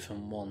benefits with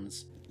different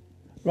ones.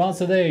 Right,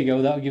 so there you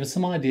go, that will give us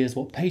some ideas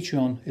what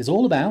Patreon is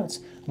all about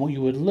and what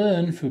you would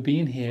learn through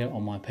being here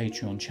on my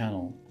Patreon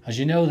channel. As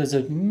you know, there's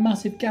a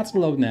massive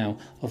catalogue now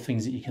of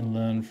things that you can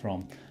learn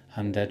from,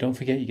 and don't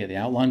forget you get the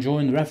outline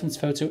drawing, the reference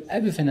photo,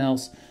 everything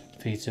else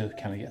for you to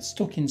kind of get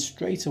stuck in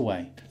straight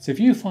away. So if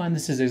you find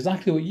this is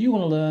exactly what you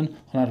want to learn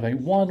on how to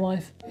paint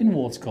wildlife in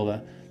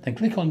watercolour, then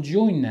click on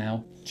join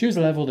now, choose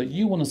a level that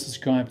you want to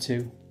subscribe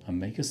to and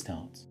make a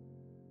start.